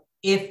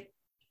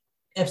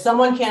 if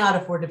someone cannot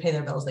afford to pay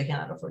their bills, they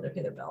cannot afford to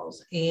pay their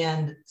bills.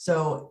 And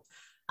so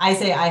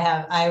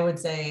I would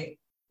say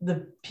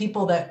the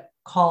people that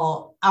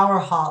call our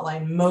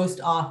hotline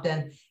most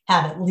often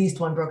have at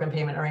least one broken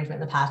payment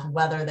arrangement in the past,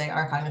 whether they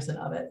are cognizant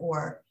of it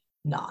or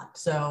not.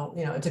 So,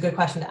 it's a good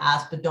question to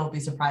ask, but don't be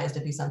surprised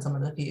if you send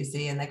someone to the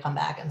PUC and they come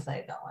back and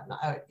say, no, I'm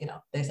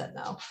not, they said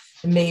no.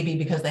 And maybe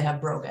because they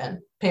have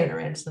broken payment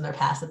arrangements in their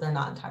past that they're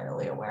not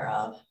entirely aware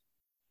of.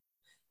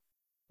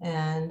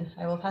 And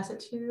I will pass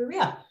it to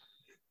Ria.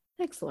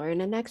 Thanks, Lauren.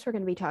 And next, we're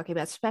going to be talking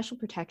about special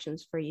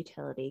protections for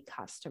utility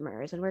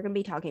customers. And we're going to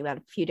be talking about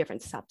a few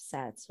different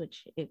subsets,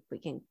 which if we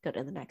can go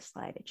to the next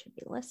slide, it should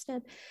be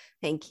listed.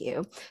 Thank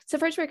you. So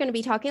first, we're going to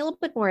be talking a little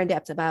bit more in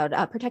depth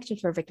about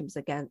protections for victims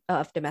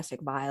of domestic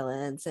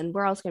violence. And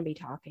we're also going to be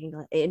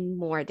talking in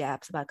more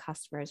depth about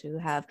customers who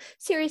have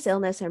serious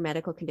illness or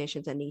medical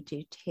conditions and need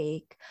to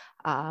take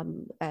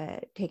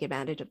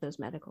advantage of those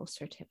medical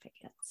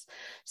certificates.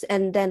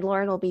 And then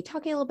Lauren will be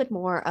talking a little bit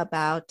more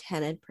about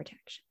tenant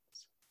protection.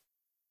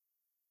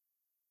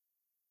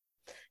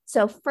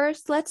 So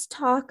first, let's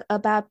talk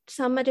about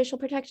some additional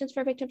protections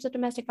for victims of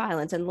domestic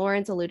violence. And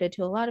Lauren's alluded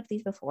to a lot of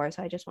these before,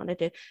 so I just wanted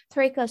to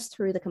take us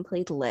through the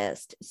complete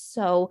list.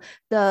 So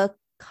the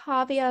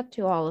caveat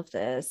to all of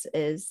this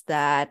is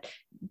that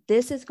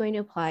this is going to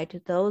apply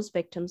to those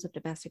victims of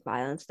domestic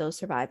violence, those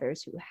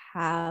survivors who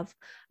have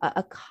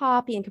a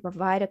copy and can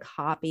provide a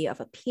copy of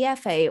a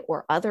PFA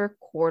or other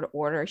court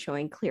order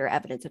showing clear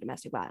evidence of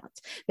domestic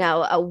violence.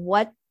 Now,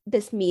 what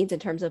this means in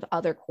terms of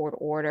other court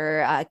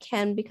order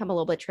can become a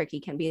little bit tricky,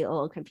 can be a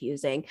little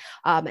confusing.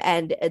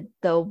 And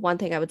the one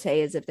thing I would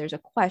say is if there's a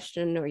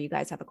question or you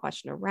guys have a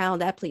question around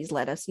that, please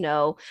let us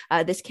know.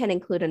 This can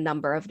include a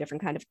number of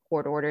different kind of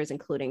court orders,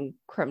 including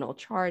criminal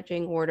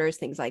charging orders,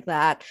 things like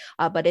that.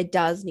 But it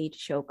does need to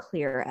show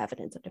clear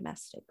evidence of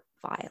domestic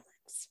violence.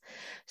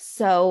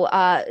 So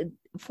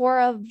for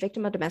a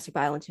victim of domestic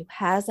violence who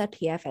has that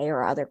PFA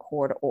or other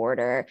court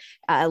order,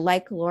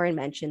 like Lauren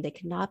mentioned, they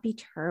cannot be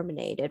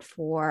terminated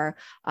for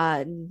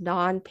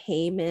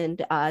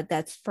non-payment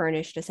that's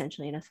furnished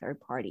essentially in a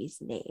third party's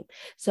name.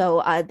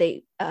 So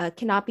they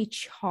cannot be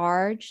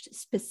charged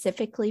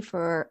specifically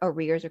for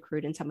arrears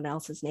accrued in someone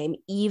else's name,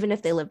 even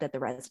if they lived at the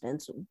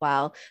residence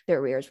while their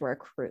arrears were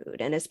accrued.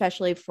 And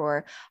especially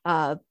for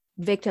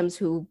victims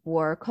who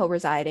were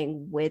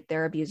co-residing with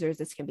their abusers,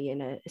 this can be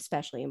an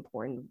especially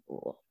important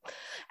rule.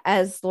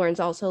 As Lauren's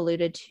also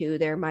alluded to,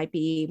 there might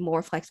be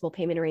more flexible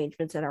payment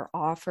arrangements that are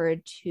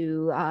offered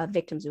to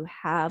victims who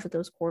have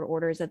those court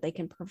orders that they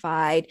can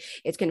provide.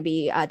 It's going to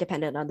be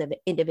dependent on the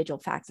individual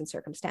facts and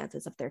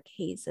circumstances of their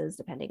cases,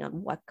 depending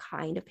on what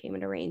kind of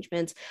payment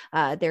arrangements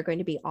they're going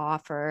to be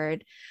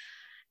offered.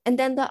 And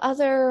then the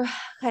other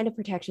kind of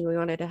protection we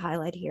wanted to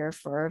highlight here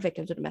for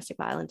victims of domestic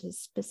violence is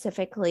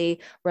specifically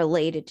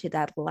related to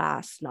that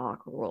last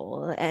knock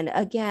rule. And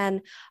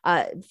again,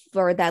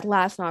 for that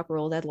last knock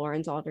rule that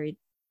Lauren's already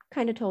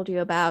kind of told you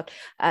about,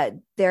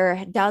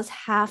 there does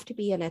have to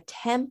be an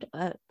attempt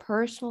at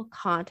personal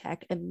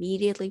contact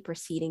immediately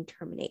preceding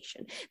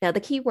termination. Now,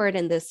 the key word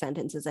in this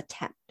sentence is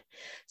attempt.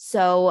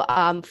 So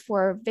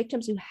for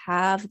victims who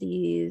have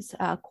these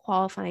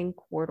qualifying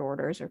court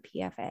orders or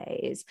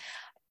PFAs,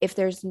 if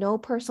there's no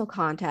personal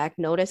contact,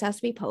 notice has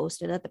to be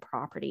posted at the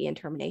property and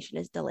termination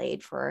is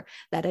delayed for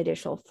that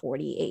additional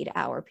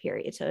 48-hour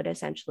period. So it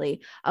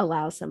essentially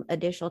allows some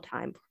additional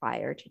time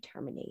prior to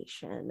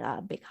termination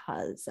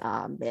because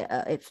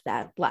if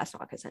that last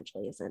knock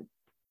essentially isn't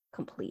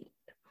complete.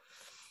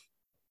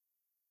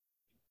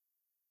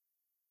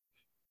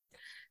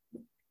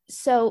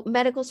 So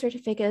medical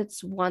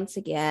certificates, once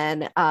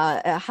again,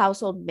 a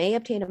household may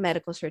obtain a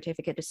medical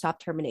certificate to stop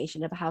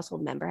termination if a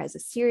household member has a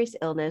serious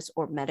illness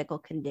or medical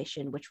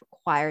condition which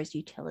requires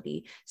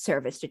utility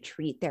service to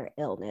treat their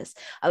illness.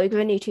 We've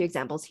given you two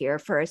examples here.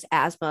 First,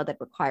 asthma that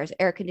requires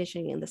air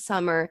conditioning in the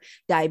summer,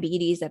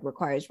 diabetes that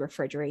requires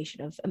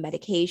refrigeration of a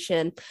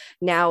medication.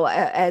 Now,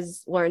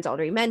 as Lauren's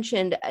already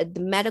mentioned,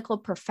 the medical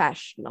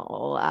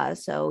professional,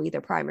 so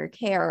either primary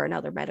care or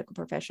another medical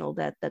professional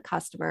that the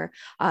customer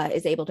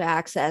is able to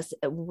access,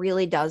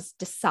 really does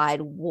decide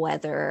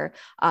whether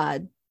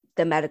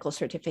the medical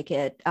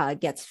certificate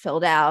gets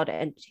filled out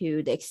and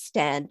to the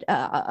extent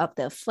of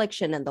the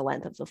affliction and the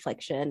length of the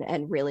affliction,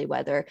 and really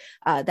whether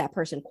that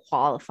person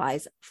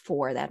qualifies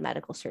for that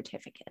medical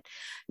certificate.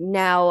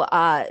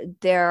 Now,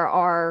 there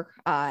are,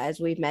 as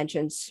we've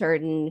mentioned,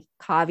 certain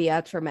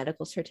caveats for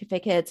medical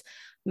certificates.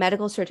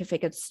 Medical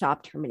certificates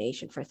stop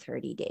termination for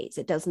 30 days.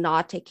 It does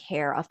not take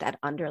care of that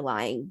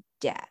underlying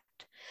debt.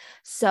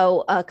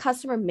 So a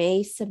customer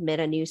may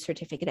submit a new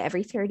certificate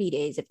every 30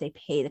 days if they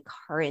pay the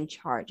current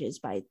charges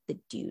by the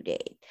due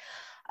date.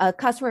 A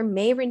customer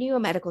may renew a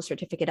medical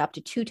certificate up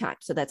to 2 times.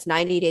 So that's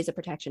 90 days of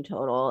protection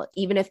total,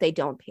 even if they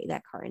don't pay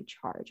that current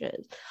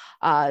charges.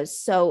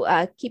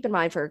 So keep in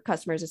mind for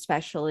customers,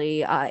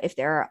 especially if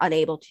they're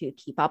unable to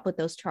keep up with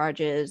those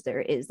charges,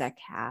 there is that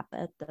cap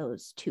at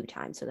those 2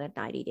 times, so that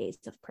 90 days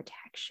of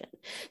protection.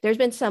 There's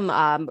been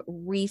some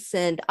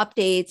recent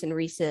updates and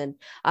recent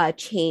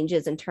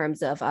changes in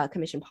terms of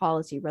commission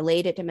policy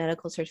related to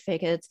medical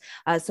certificates.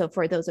 So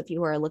for those of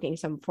you who are looking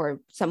for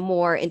some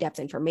more in-depth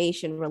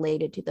information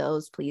related to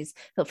those, please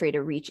feel free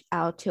to reach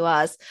out to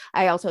us.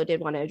 I also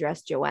did want to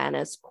address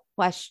Joanna's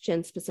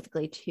question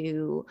specifically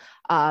to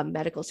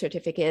medical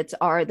certificates.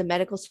 Are the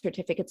medical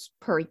certificates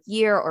per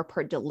year or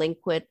per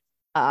delinquent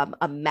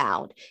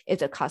amount if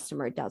the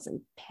customer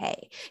doesn't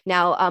pay?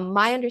 Now,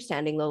 my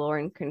understanding, though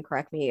Lauren can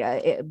correct me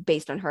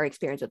based on her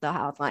experience with the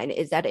hotline,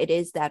 is that it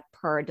is that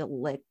per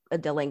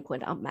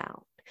delinquent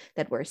amount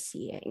that we're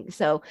seeing.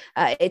 So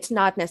it's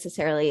not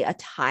necessarily a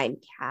time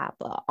cap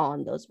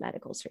on those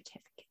medical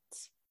certificates.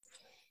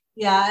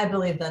 Yeah, I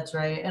believe that's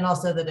right. And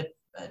also that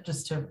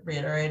just to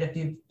reiterate,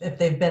 if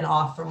they've been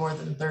off for more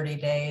than 30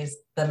 days,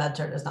 the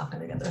MedCert is not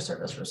going to get their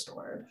service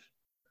restored.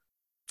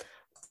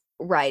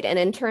 Right. And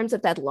in terms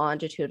of that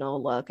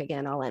longitudinal look,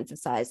 again, I'll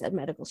emphasize that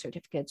medical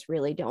certificates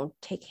really don't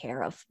take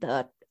care of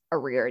the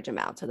arrearage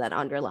amount, so that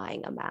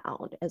underlying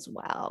amount as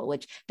well,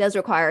 which does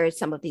require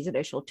some of these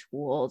additional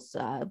tools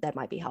that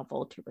might be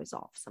helpful to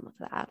resolve some of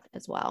that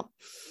as well.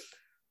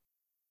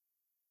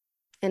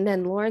 And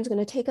then Lauren's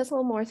going to take us a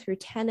little more through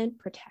tenant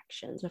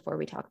protections before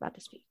we talk about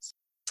disputes.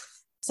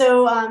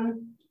 So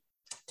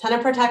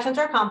tenant protections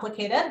are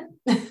complicated.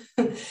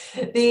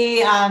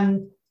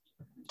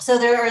 So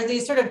there are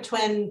these sort of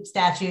twin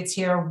statutes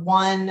here.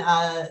 One,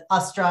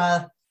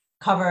 USTRA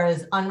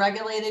covers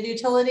unregulated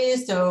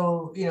utilities,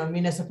 so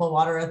municipal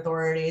water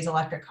authorities,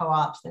 electric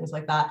co-ops, things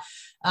like that.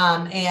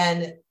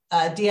 And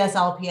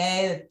DSLPA,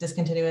 the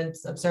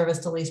Discontinuance of Service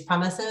to Lease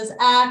Premises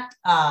Act,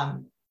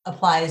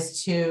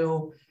 applies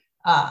to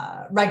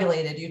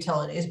regulated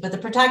utilities, but the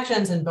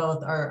protections in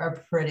both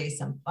are pretty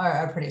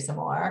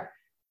similar.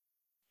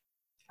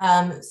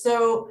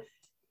 So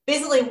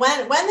basically,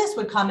 when this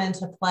would come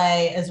into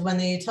play is when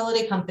the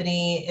utility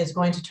company is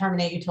going to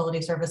terminate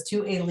utility service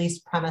to a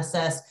leased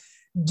premises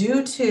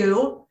due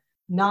to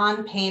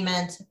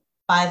non-payment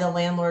by the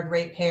landlord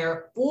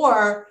ratepayer,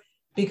 or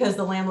because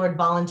the landlord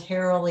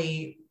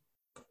voluntarily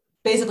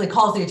basically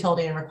calls the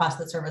utility and requests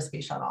that service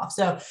be shut off.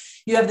 So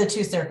you have the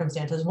two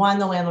circumstances. One,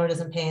 the landlord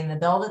isn't paying the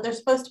bill that they're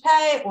supposed to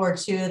pay, or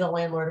two, the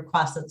landlord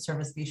requests that the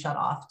service be shut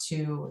off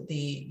to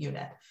the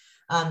unit.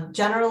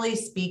 Generally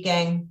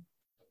speaking,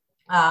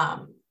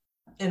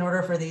 in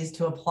order for these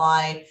to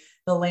apply,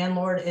 the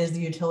landlord is the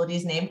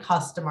utility's named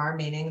customer,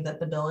 meaning that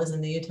the bill is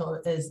in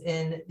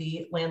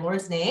the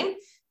landlord's name.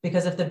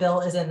 Because if the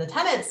bill is in the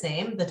tenant's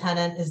name, the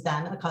tenant is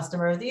then a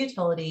customer of the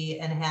utility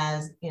and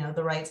has,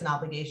 the rights and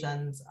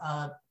obligations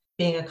of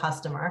being a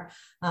customer.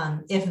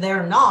 If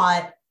they're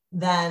not,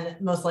 then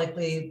most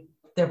likely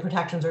their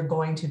protections are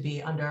going to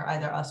be under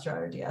either USTRA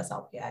or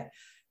DSLPA.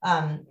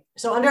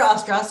 So under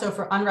USTRA, so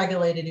for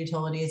unregulated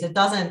utilities, it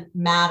doesn't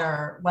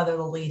matter whether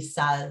the lease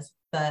says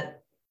that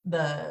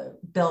the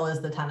bill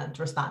is the tenant's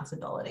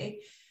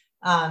responsibility.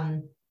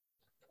 Under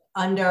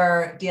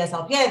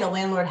DSLPA, the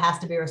landlord has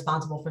to be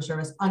responsible for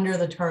service under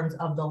the terms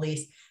of the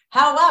lease.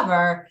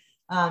 However,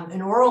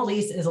 an oral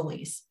lease is a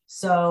lease.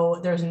 So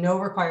there's no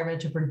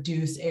requirement to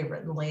produce a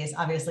written lease.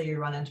 Obviously, you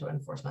run into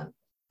enforcement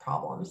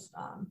problems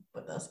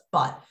with this,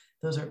 but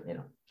those are,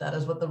 that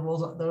is what the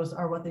rules are. Those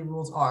are what the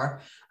rules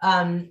are.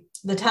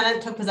 The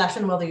tenant took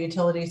possession while the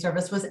utility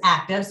service was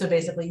active. So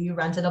basically you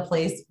rented a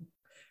place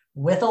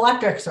with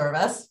electric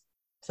service.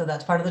 So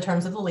that's part of the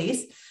terms of the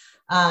lease.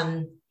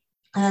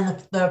 And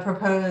then the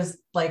proposed,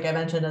 like I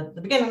mentioned at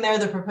the beginning there,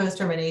 the proposed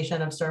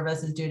termination of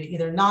service is due to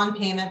either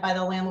non-payment by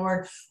the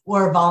landlord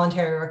or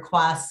voluntary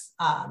requests,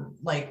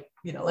 like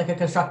a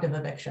constructive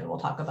eviction. We'll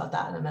talk about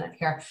that in a minute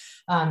here.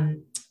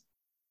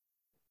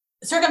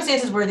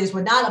 Circumstances where these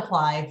would not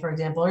apply, for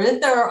example, or if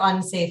there are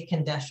unsafe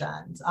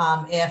conditions,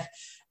 if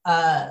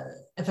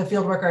a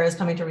field worker is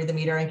coming to read the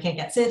meter and can't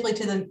get safely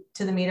to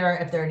the meter,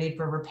 if there are need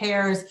for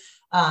repairs,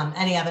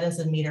 any evidence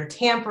of meter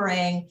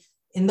tampering.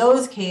 In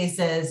those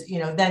cases,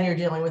 then you're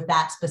dealing with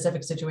that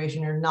specific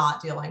situation. You're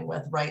not dealing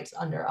with rights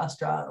under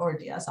USTRA or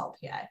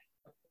DSLPA.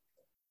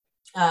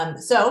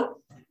 So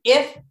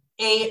if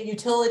a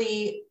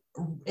utility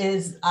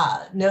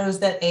knows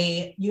that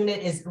a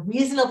unit is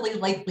reasonably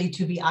likely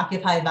to be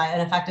occupied by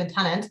an affected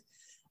tenant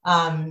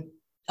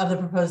of the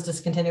proposed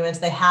discontinuance,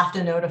 they have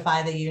to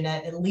notify the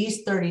unit at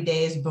least 30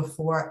 days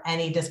before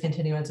any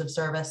discontinuance of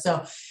service.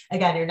 So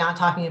again, you're not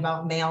talking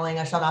about mailing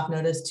a shutoff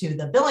notice to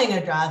the billing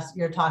address.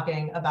 You're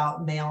talking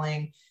about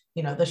mailing,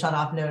 the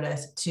shutoff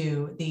notice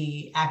to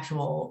the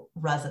actual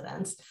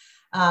residence.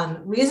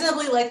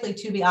 Reasonably likely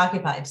to be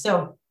occupied.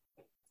 So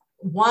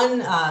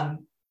one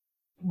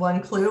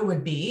clue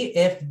would be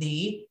if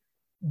the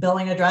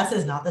billing address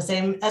is not the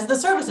same as the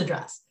service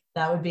address.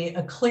 That would be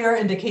a clear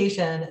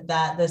indication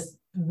that this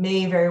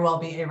may very well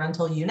be a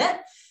rental unit.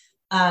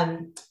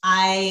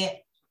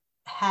 I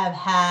have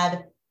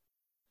had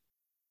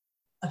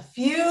a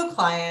few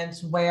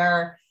clients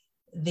where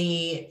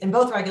in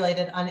both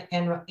regulated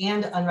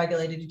and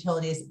unregulated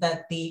utilities,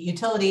 that the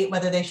utility,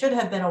 whether they should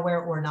have been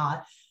aware or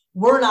not,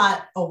 were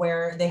not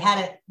aware. They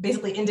had it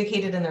basically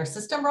indicated in their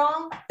system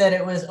wrong, that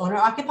it was owner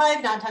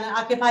occupied, not tenant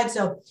occupied.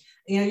 So,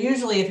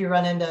 usually if you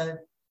run into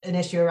an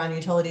issue around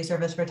utility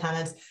service for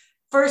tenants,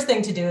 first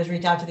thing to do is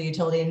reach out to the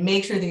utility and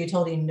make sure the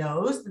utility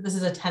knows that this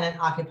is a tenant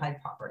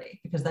occupied property,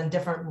 because then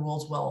different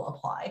rules will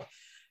apply.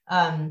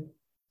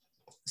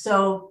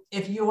 So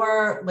if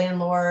your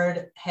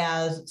landlord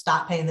has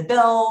stopped paying the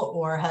bill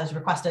or has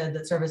requested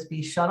that service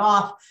be shut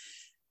off,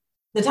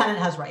 the tenant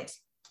has rights.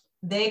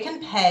 They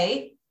can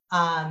pay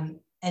an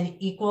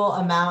equal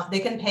amount. They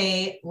can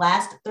pay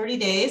last 30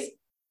 days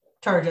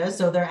charges,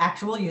 so their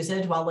actual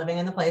usage while living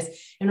in the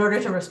place, in order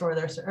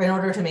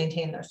to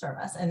maintain their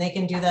service. And they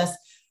can do this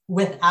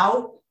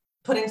without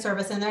putting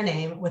service in their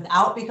name,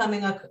 without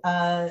becoming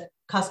a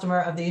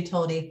customer of the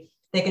utility.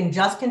 They can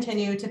just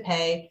continue to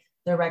pay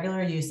their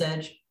regular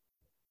usage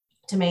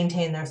to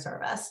maintain their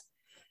service.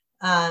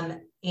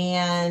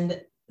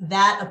 And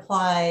that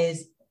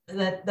applies,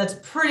 that's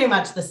pretty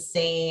much the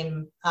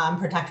same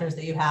protections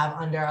that you have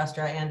under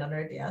USTRA and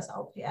under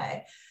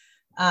DSLPA.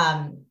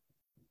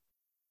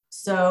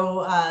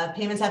 So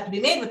payments have to be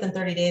made within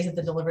 30 days of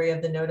the delivery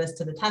of the notice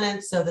to the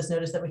tenant. So this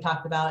notice that we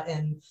talked about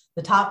in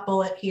the top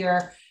bullet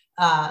here,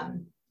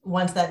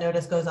 once that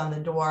notice goes on the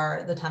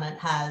door, the tenant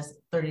has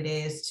 30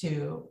 days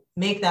to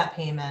make that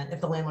payment,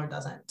 if the landlord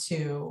doesn't,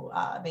 to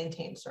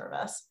maintain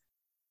service.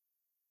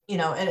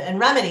 And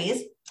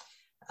remedies,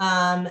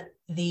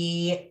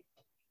 the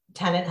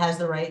tenant has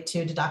the right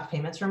to deduct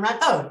payments from rent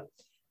owed.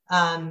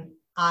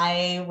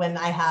 When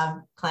I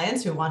have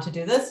clients who want to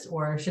do this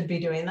or should be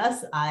doing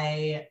this,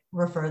 I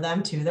refer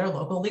them to their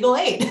local legal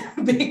aid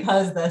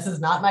because this is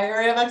not my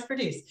area of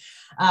expertise.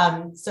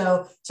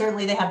 So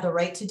certainly they have the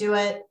right to do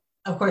it.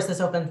 Of course, this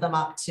opens them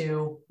up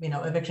to,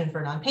 eviction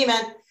for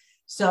non-payment.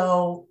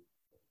 So,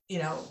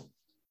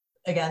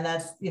 again,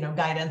 that's,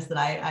 guidance that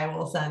I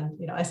will send,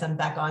 I send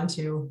back on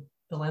to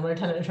the landlord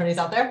tenant attorneys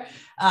out there.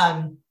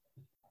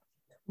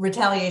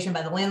 Retaliation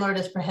by the landlord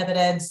is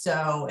prohibited.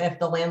 So if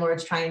the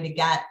landlord's trying to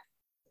get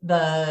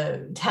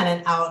the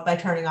tenant out by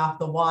turning off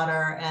the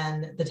water,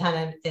 and the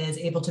tenant is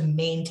able to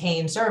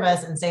maintain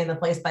service and stay in the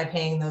place by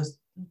paying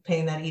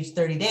that each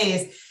 30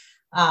 days,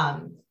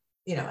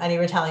 any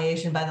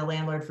retaliation by the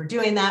landlord for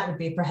doing that would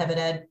be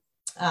prohibited.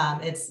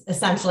 It's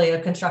essentially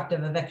a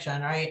constructive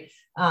eviction, right?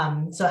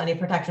 So any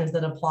protections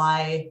that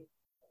apply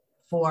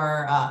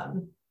for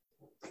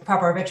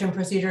proper eviction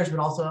procedures would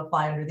also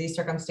apply under these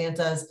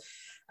circumstances.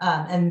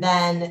 And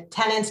then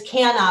tenants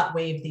cannot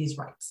waive these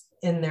rights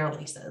in their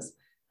leases.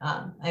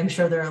 I'm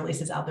sure there are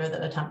leases out there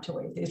that attempt to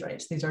waive these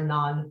rights. These are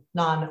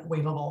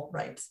non-waivable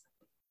rights.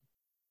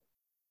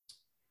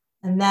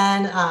 And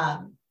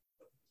then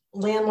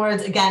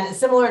landlords, again,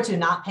 similar to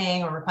not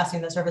paying or requesting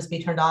that service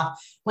be turned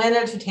off,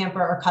 landlords who tamper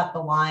or cut the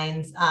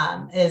lines,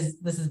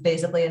 this is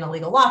basically an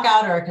illegal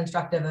lockout or a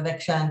constructive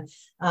eviction.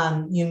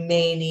 You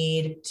may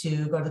need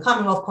to go to the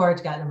Commonwealth Court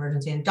to get an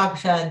emergency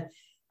injunction.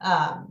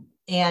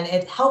 And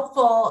it's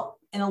helpful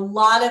in a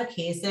lot of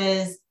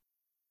cases.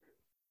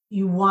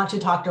 You want to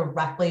talk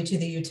directly to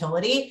the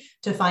utility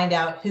to find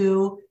out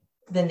who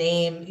the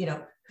name,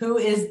 who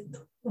is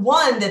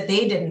one, that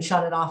they didn't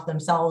shut it off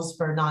themselves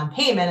for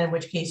non-payment, in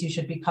which case you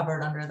should be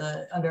covered under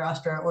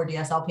USTRA or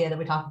DSLPA that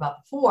we talked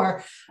about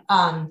before.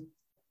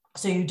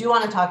 So you do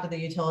want to talk to the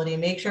utility,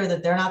 make sure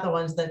that they're not the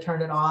ones that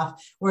turned it off,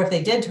 or if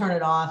they did turn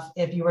it off,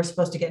 if you were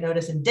supposed to get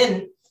notice and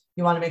didn't,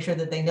 you want to make sure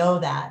that they know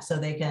that so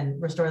they can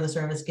restore the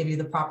service, give you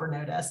the proper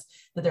notice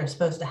that they're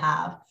supposed to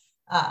have.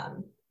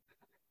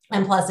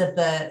 And plus, if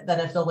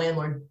the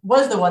landlord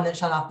was the one that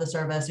shut off the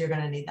service, you're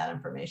going to need that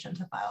information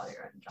to file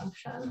your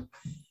injunction.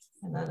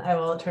 And then I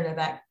will turn it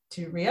back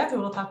to Ria, who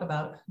will talk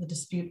about the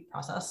dispute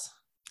process.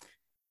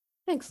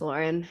 Thanks,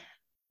 Lauren.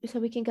 So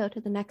we can go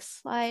to the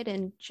next slide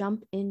and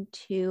jump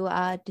into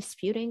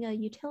disputing a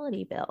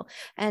utility bill.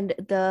 And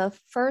the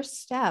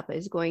first step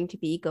is going to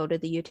be go to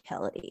the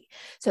utility.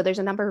 So there's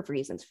a number of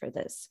reasons for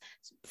this.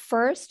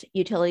 First,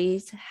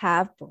 utilities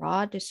have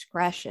broad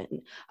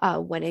discretion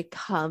when it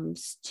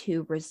comes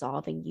to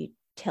resolving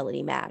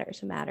utility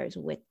matters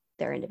with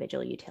their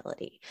individual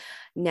utility.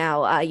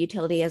 Now,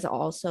 utility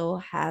also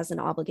has an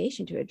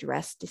obligation to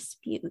address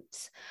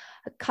disputes.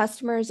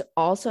 Customers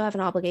also have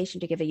an obligation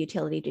to give a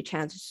utility a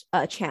chance,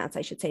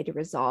 to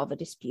resolve a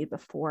dispute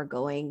before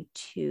going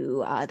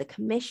to the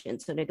commission.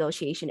 So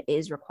negotiation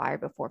is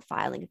required before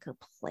filing a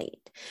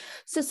complaint.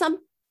 So some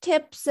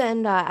tips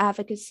and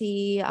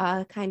advocacy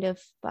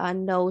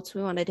notes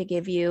we wanted to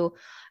give you.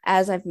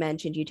 As I've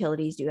mentioned,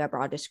 utilities do have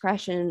broad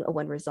discretion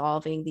when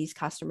resolving these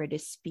customer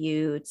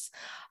disputes.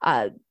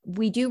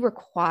 We do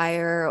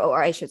require,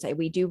 or I should say,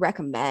 we do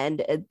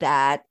recommend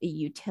that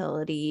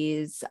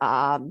utilities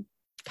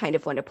kind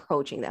of when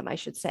approaching them, I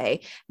should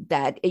say,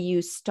 that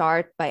you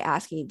start by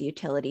asking the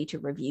utility to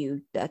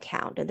review the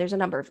account. And there's a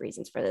number of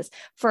reasons for this.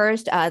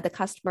 First, the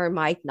customer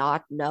might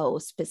not know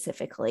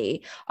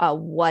specifically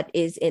what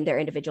is in their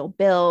individual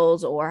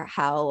bills or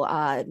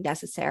how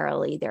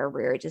necessarily their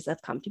arrearages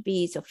have come to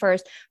be. So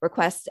first,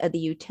 request the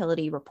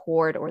utility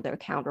report or the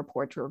account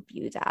report to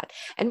review that.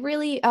 And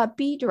really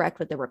be direct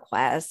with the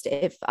request.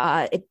 If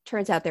it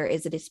turns out there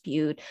is a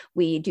dispute,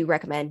 we do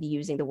recommend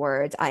using the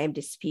words, "I am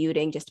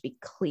disputing," just to be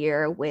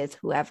clear with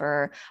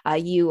whoever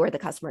you or the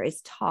customer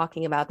is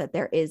talking about that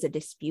there is a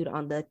dispute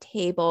on the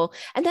table.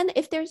 And then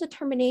if there's a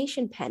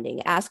termination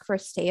pending, ask for a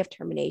stay of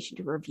termination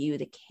to review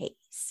the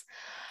case.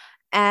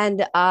 And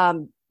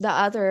the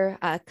other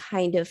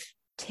kind of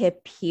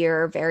tip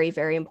here, very,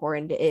 very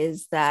important,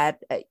 is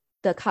that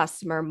the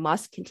customer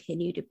must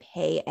continue to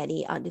pay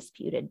any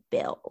undisputed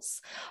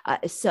bills.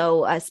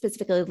 So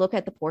specifically look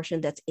at the portion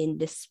that's in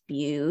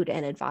dispute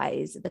and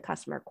advise the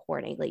customer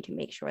accordingly to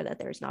make sure that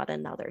there's not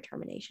another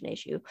termination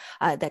issue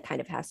that kind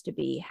of has to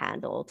be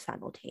handled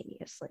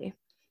simultaneously.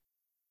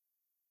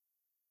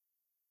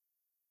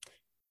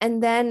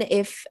 And then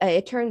if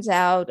it turns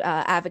out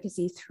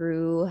advocacy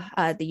through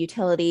the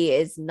utility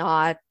is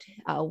not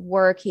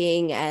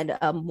working and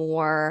a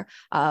more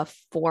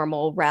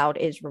formal route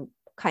is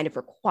kind of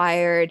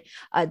required,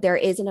 there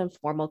is an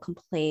informal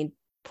complaint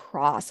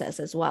process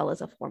as well as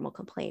a formal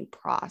complaint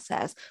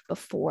process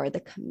before the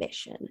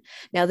commission.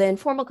 Now, the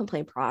informal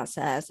complaint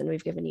process, and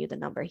we've given you the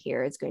number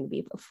here, is going to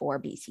be before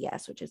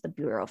BCS, which is the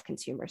Bureau of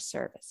Consumer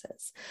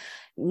Services.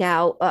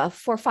 Now,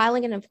 for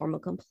filing an informal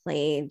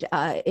complaint,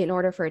 in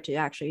order for it to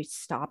actually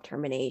stop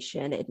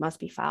termination, it must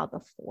be filed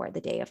before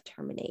the day of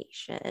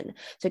termination.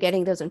 So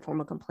getting those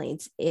informal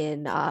complaints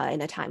in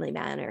a timely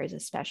manner is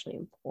especially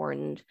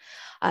important.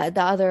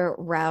 The other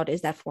route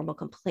is that formal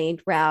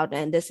complaint route,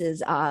 and this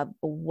is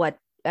what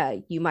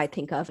you might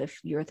think of if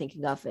you're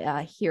thinking of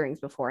hearings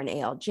before an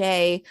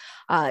ALJ.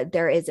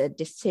 There is a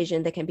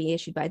decision that can be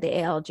issued by the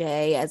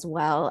ALJ, as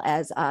well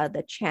as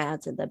the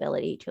chance and the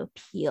ability to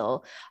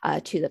appeal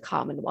to the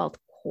Commonwealth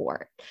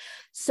Court.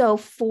 So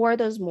for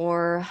those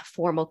more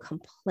formal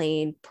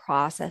complaint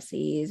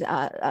processes,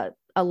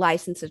 a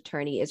licensed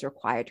attorney is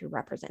required to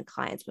represent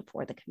clients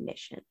before the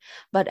commission.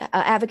 But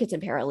advocates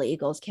and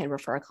paralegals can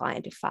refer a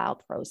client to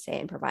file pro se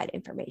and provide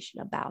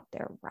information about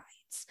their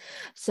rights.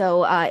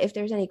 So if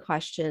there's any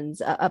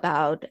questions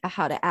about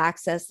how to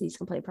access these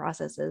complaint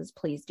processes,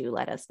 please do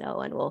let us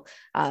know and we'll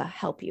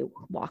help you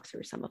walk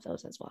through some of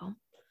those as well.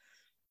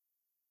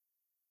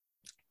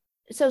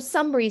 So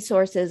some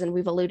resources, and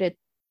we've alluded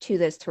to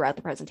this throughout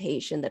the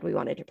presentation, that we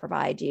wanted to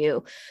provide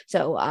you.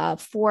 So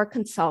for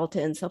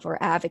consultants, so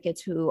for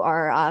advocates who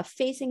are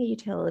facing a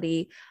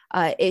utility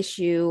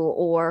issue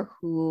or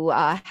who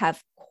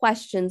have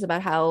questions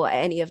about how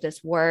any of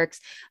this works,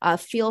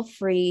 feel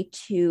free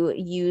to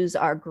use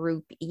our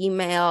group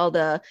email.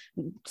 The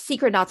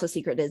secret, not so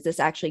secret, is this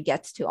actually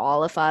gets to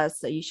all of us,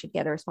 so you should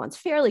get a response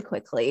fairly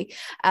quickly.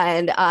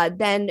 And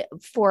then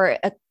for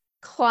a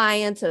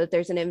client, so if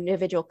there's an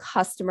individual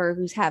customer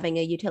who's having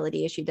a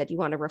utility issue that you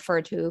want to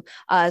refer to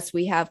us,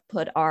 we have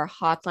put our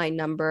hotline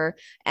number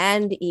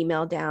and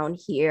email down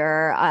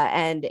here,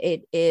 and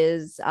it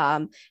is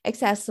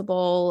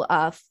accessible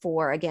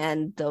for,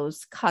 again,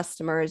 those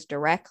customers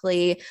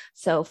directly.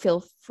 So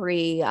feel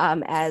free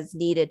as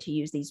needed to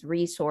use these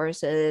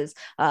resources.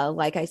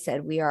 Like I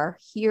said, we are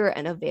here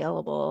and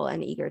available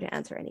and eager to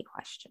answer any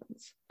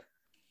questions.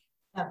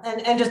 Yeah,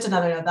 and just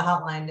another note, the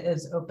hotline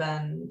is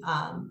open.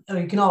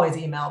 You can always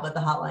email, but the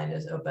hotline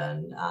is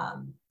open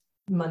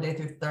Monday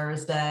through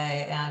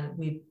Thursday, and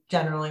we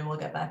generally will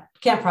get back.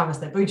 Can't promise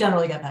that, but we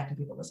generally get back to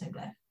people the same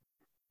day.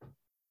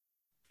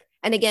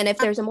 And again, if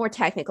there's a more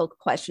technical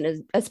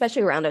question,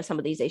 especially around some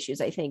of these issues,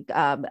 I think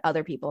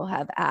other people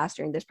have asked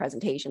during this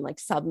presentation, like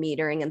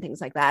sub-metering and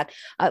things like that,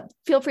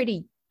 feel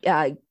free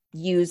to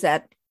use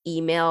that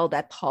email,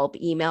 that PULP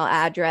email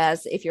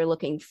address, if you're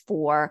looking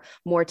for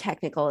more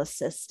technical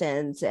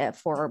assistance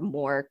for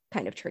more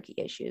kind of tricky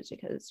issues,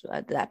 because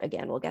that,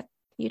 again, will get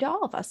you to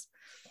all of us.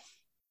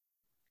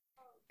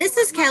 This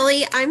is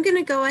Kelly. I'm going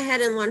to go ahead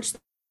and launch.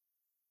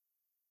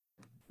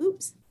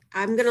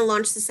 I'm going to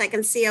launch the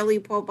second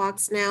CLE poll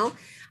box now.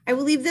 I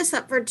will leave this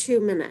up for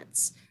 2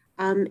 minutes.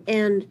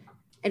 And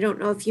I don't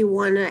know if you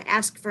want to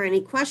ask for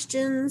any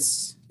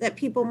questions that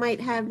people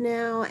might have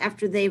now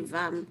after they've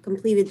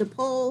completed the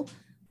poll.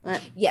 But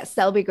yes,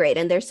 that'll be great.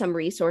 And there's some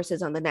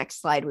resources on the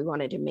next slide we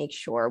wanted to make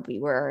sure we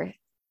were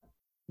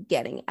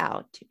getting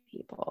out to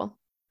people.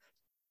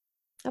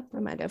 Oh, I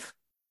might have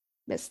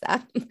missed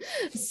that.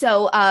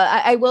 So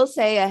I will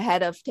say,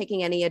 ahead of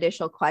taking any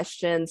additional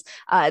questions,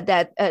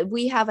 that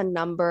we have a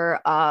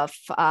number of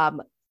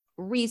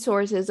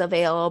resources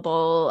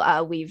available.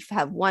 We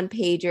have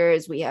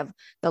one-pagers. We have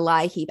the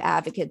LIHEAP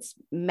Advocates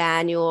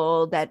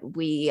Manual that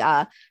we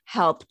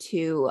help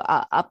to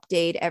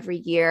update every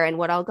year. And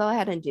what I'll go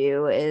ahead and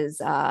do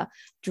is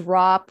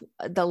drop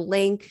the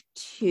link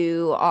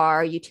to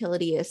our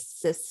utility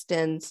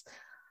assistance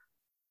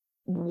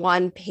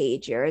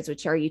one-pagers,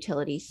 which are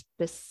utility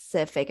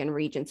specific and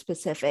region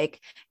specific,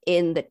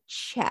 in the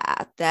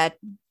chat. That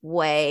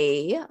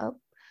way,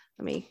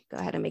 let me go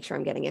ahead and make sure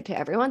I'm getting it to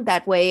everyone.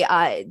 That way,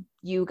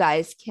 you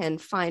guys can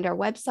find our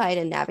website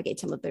and navigate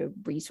some of the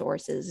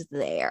resources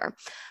there.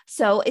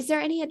 So is there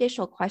any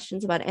additional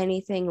questions about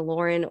anything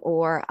Lauren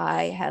or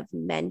I have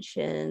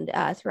mentioned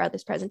throughout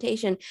this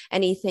presentation?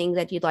 Anything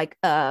that you'd like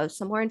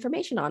some more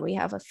information on? We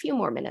have a few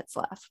more minutes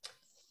left.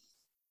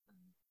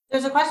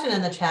 There's a question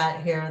in the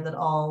chat here that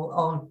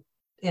I'll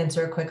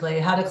answer quickly.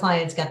 How do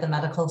clients get the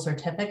medical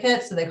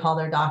certificate? So they call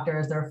their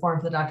doctors, there are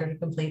forms for the doctor to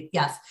complete.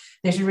 Yes,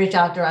 they should reach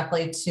out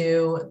directly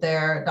to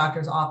their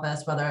doctor's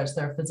office, whether it's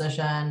their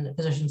physician,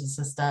 physician's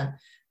assistant,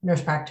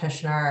 nurse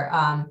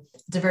practitioner.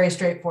 It's a very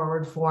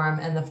straightforward form,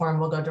 and the form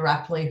will go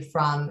directly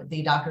from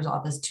the doctor's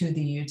office to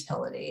the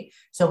utility.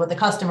 So what the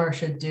customer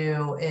should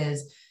do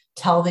is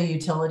tell the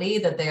utility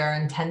that they are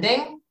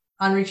intending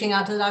on reaching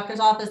out to the doctor's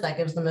office. That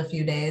gives them a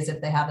few days.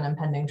 If they have an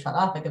impending shut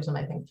off, it gives them,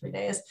 I think, 3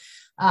 days.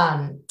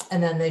 And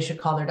then they should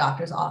call their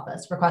doctor's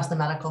office, request the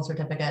medical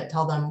certificate,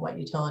 tell them what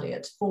utility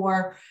it's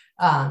for.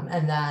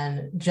 And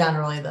then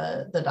generally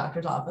the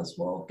doctor's office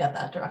will get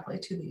that directly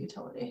to the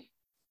utility.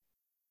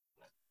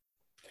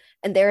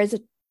 And there is a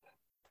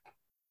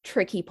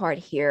tricky part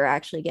here,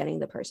 actually getting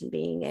the person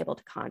being able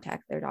to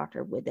contact their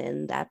doctor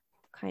within that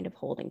kind of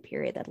holding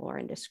period that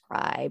Lauren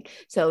described.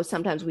 So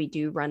sometimes we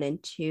do run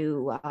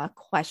into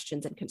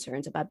questions and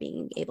concerns about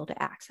being able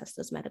to access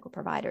those medical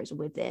providers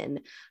within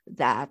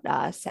that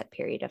set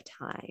period of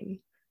time,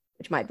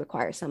 which might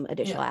require some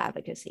additional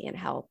advocacy and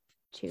help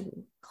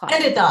to clients.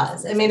 And it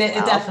does. I mean, it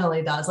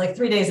definitely does. Like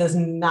 3 days is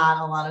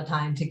not a lot of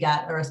time to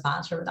get a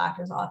response from a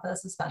doctor's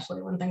office,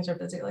 especially when things are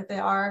busy like they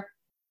are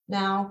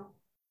now.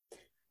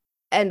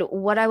 And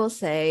what I will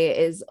say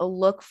is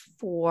look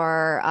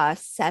for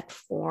set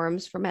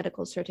forms for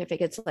medical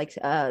certificates, like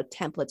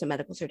templates of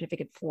medical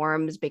certificate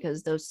forms,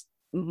 because those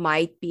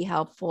might be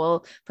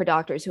helpful for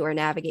doctors who are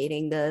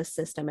navigating the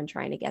system and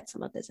trying to get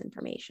some of this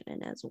information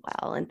in as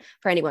well. And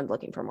for anyone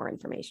looking for more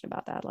information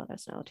about that, let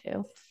us know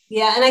too.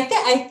 Yeah, and I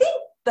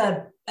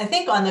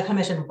think on the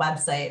commission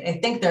website,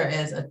 I think there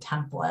is a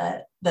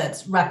template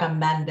that's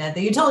recommended.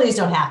 The utilities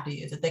don't have to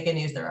use it; they can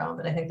use their own,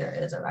 but I think there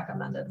is a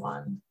recommended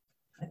one,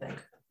 I think.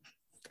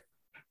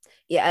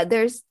 Yeah,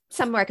 there's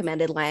some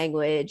recommended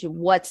language.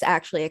 What's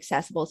actually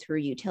accessible through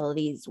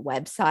utilities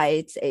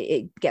websites,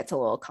 it gets a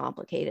little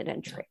complicated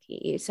and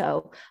tricky.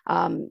 So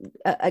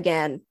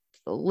again,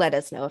 let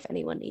us know if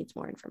anyone needs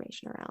more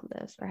information around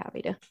this. We're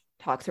happy to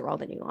talk through all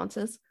the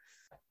nuances.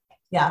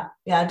 Yeah.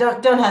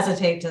 Don't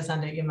hesitate to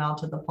send an email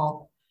to the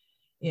PULP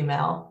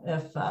email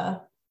if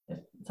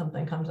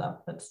something comes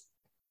up.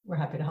 We're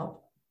happy to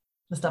help.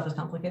 The stuff is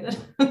complicated.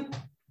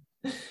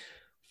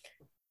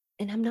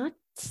 And I'm not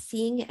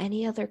seeing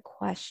any other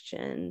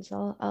questions.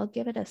 I'll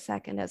give it a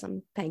second as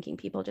I'm thanking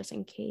people just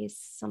in case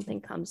something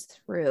comes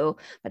through.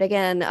 But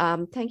again,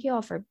 thank you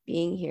all for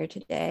being here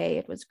today.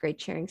 It was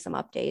great sharing some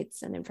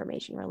updates and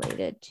information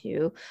related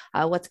to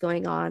what's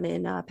going on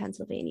in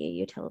Pennsylvania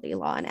utility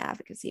law and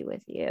advocacy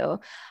with you.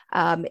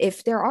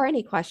 If there are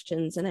any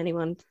questions and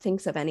anyone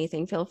thinks of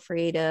anything, feel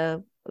free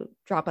to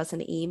drop us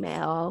an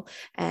email.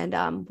 And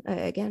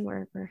again,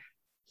 we're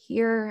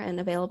here and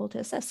available to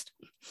assist.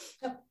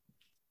 Yep.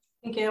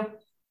 Thank you.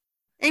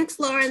 Thanks,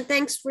 Lauren.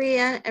 Thanks,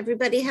 Rhea.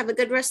 Everybody have a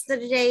good rest of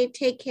the day.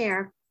 Take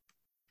care.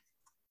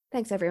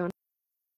 Thanks, everyone.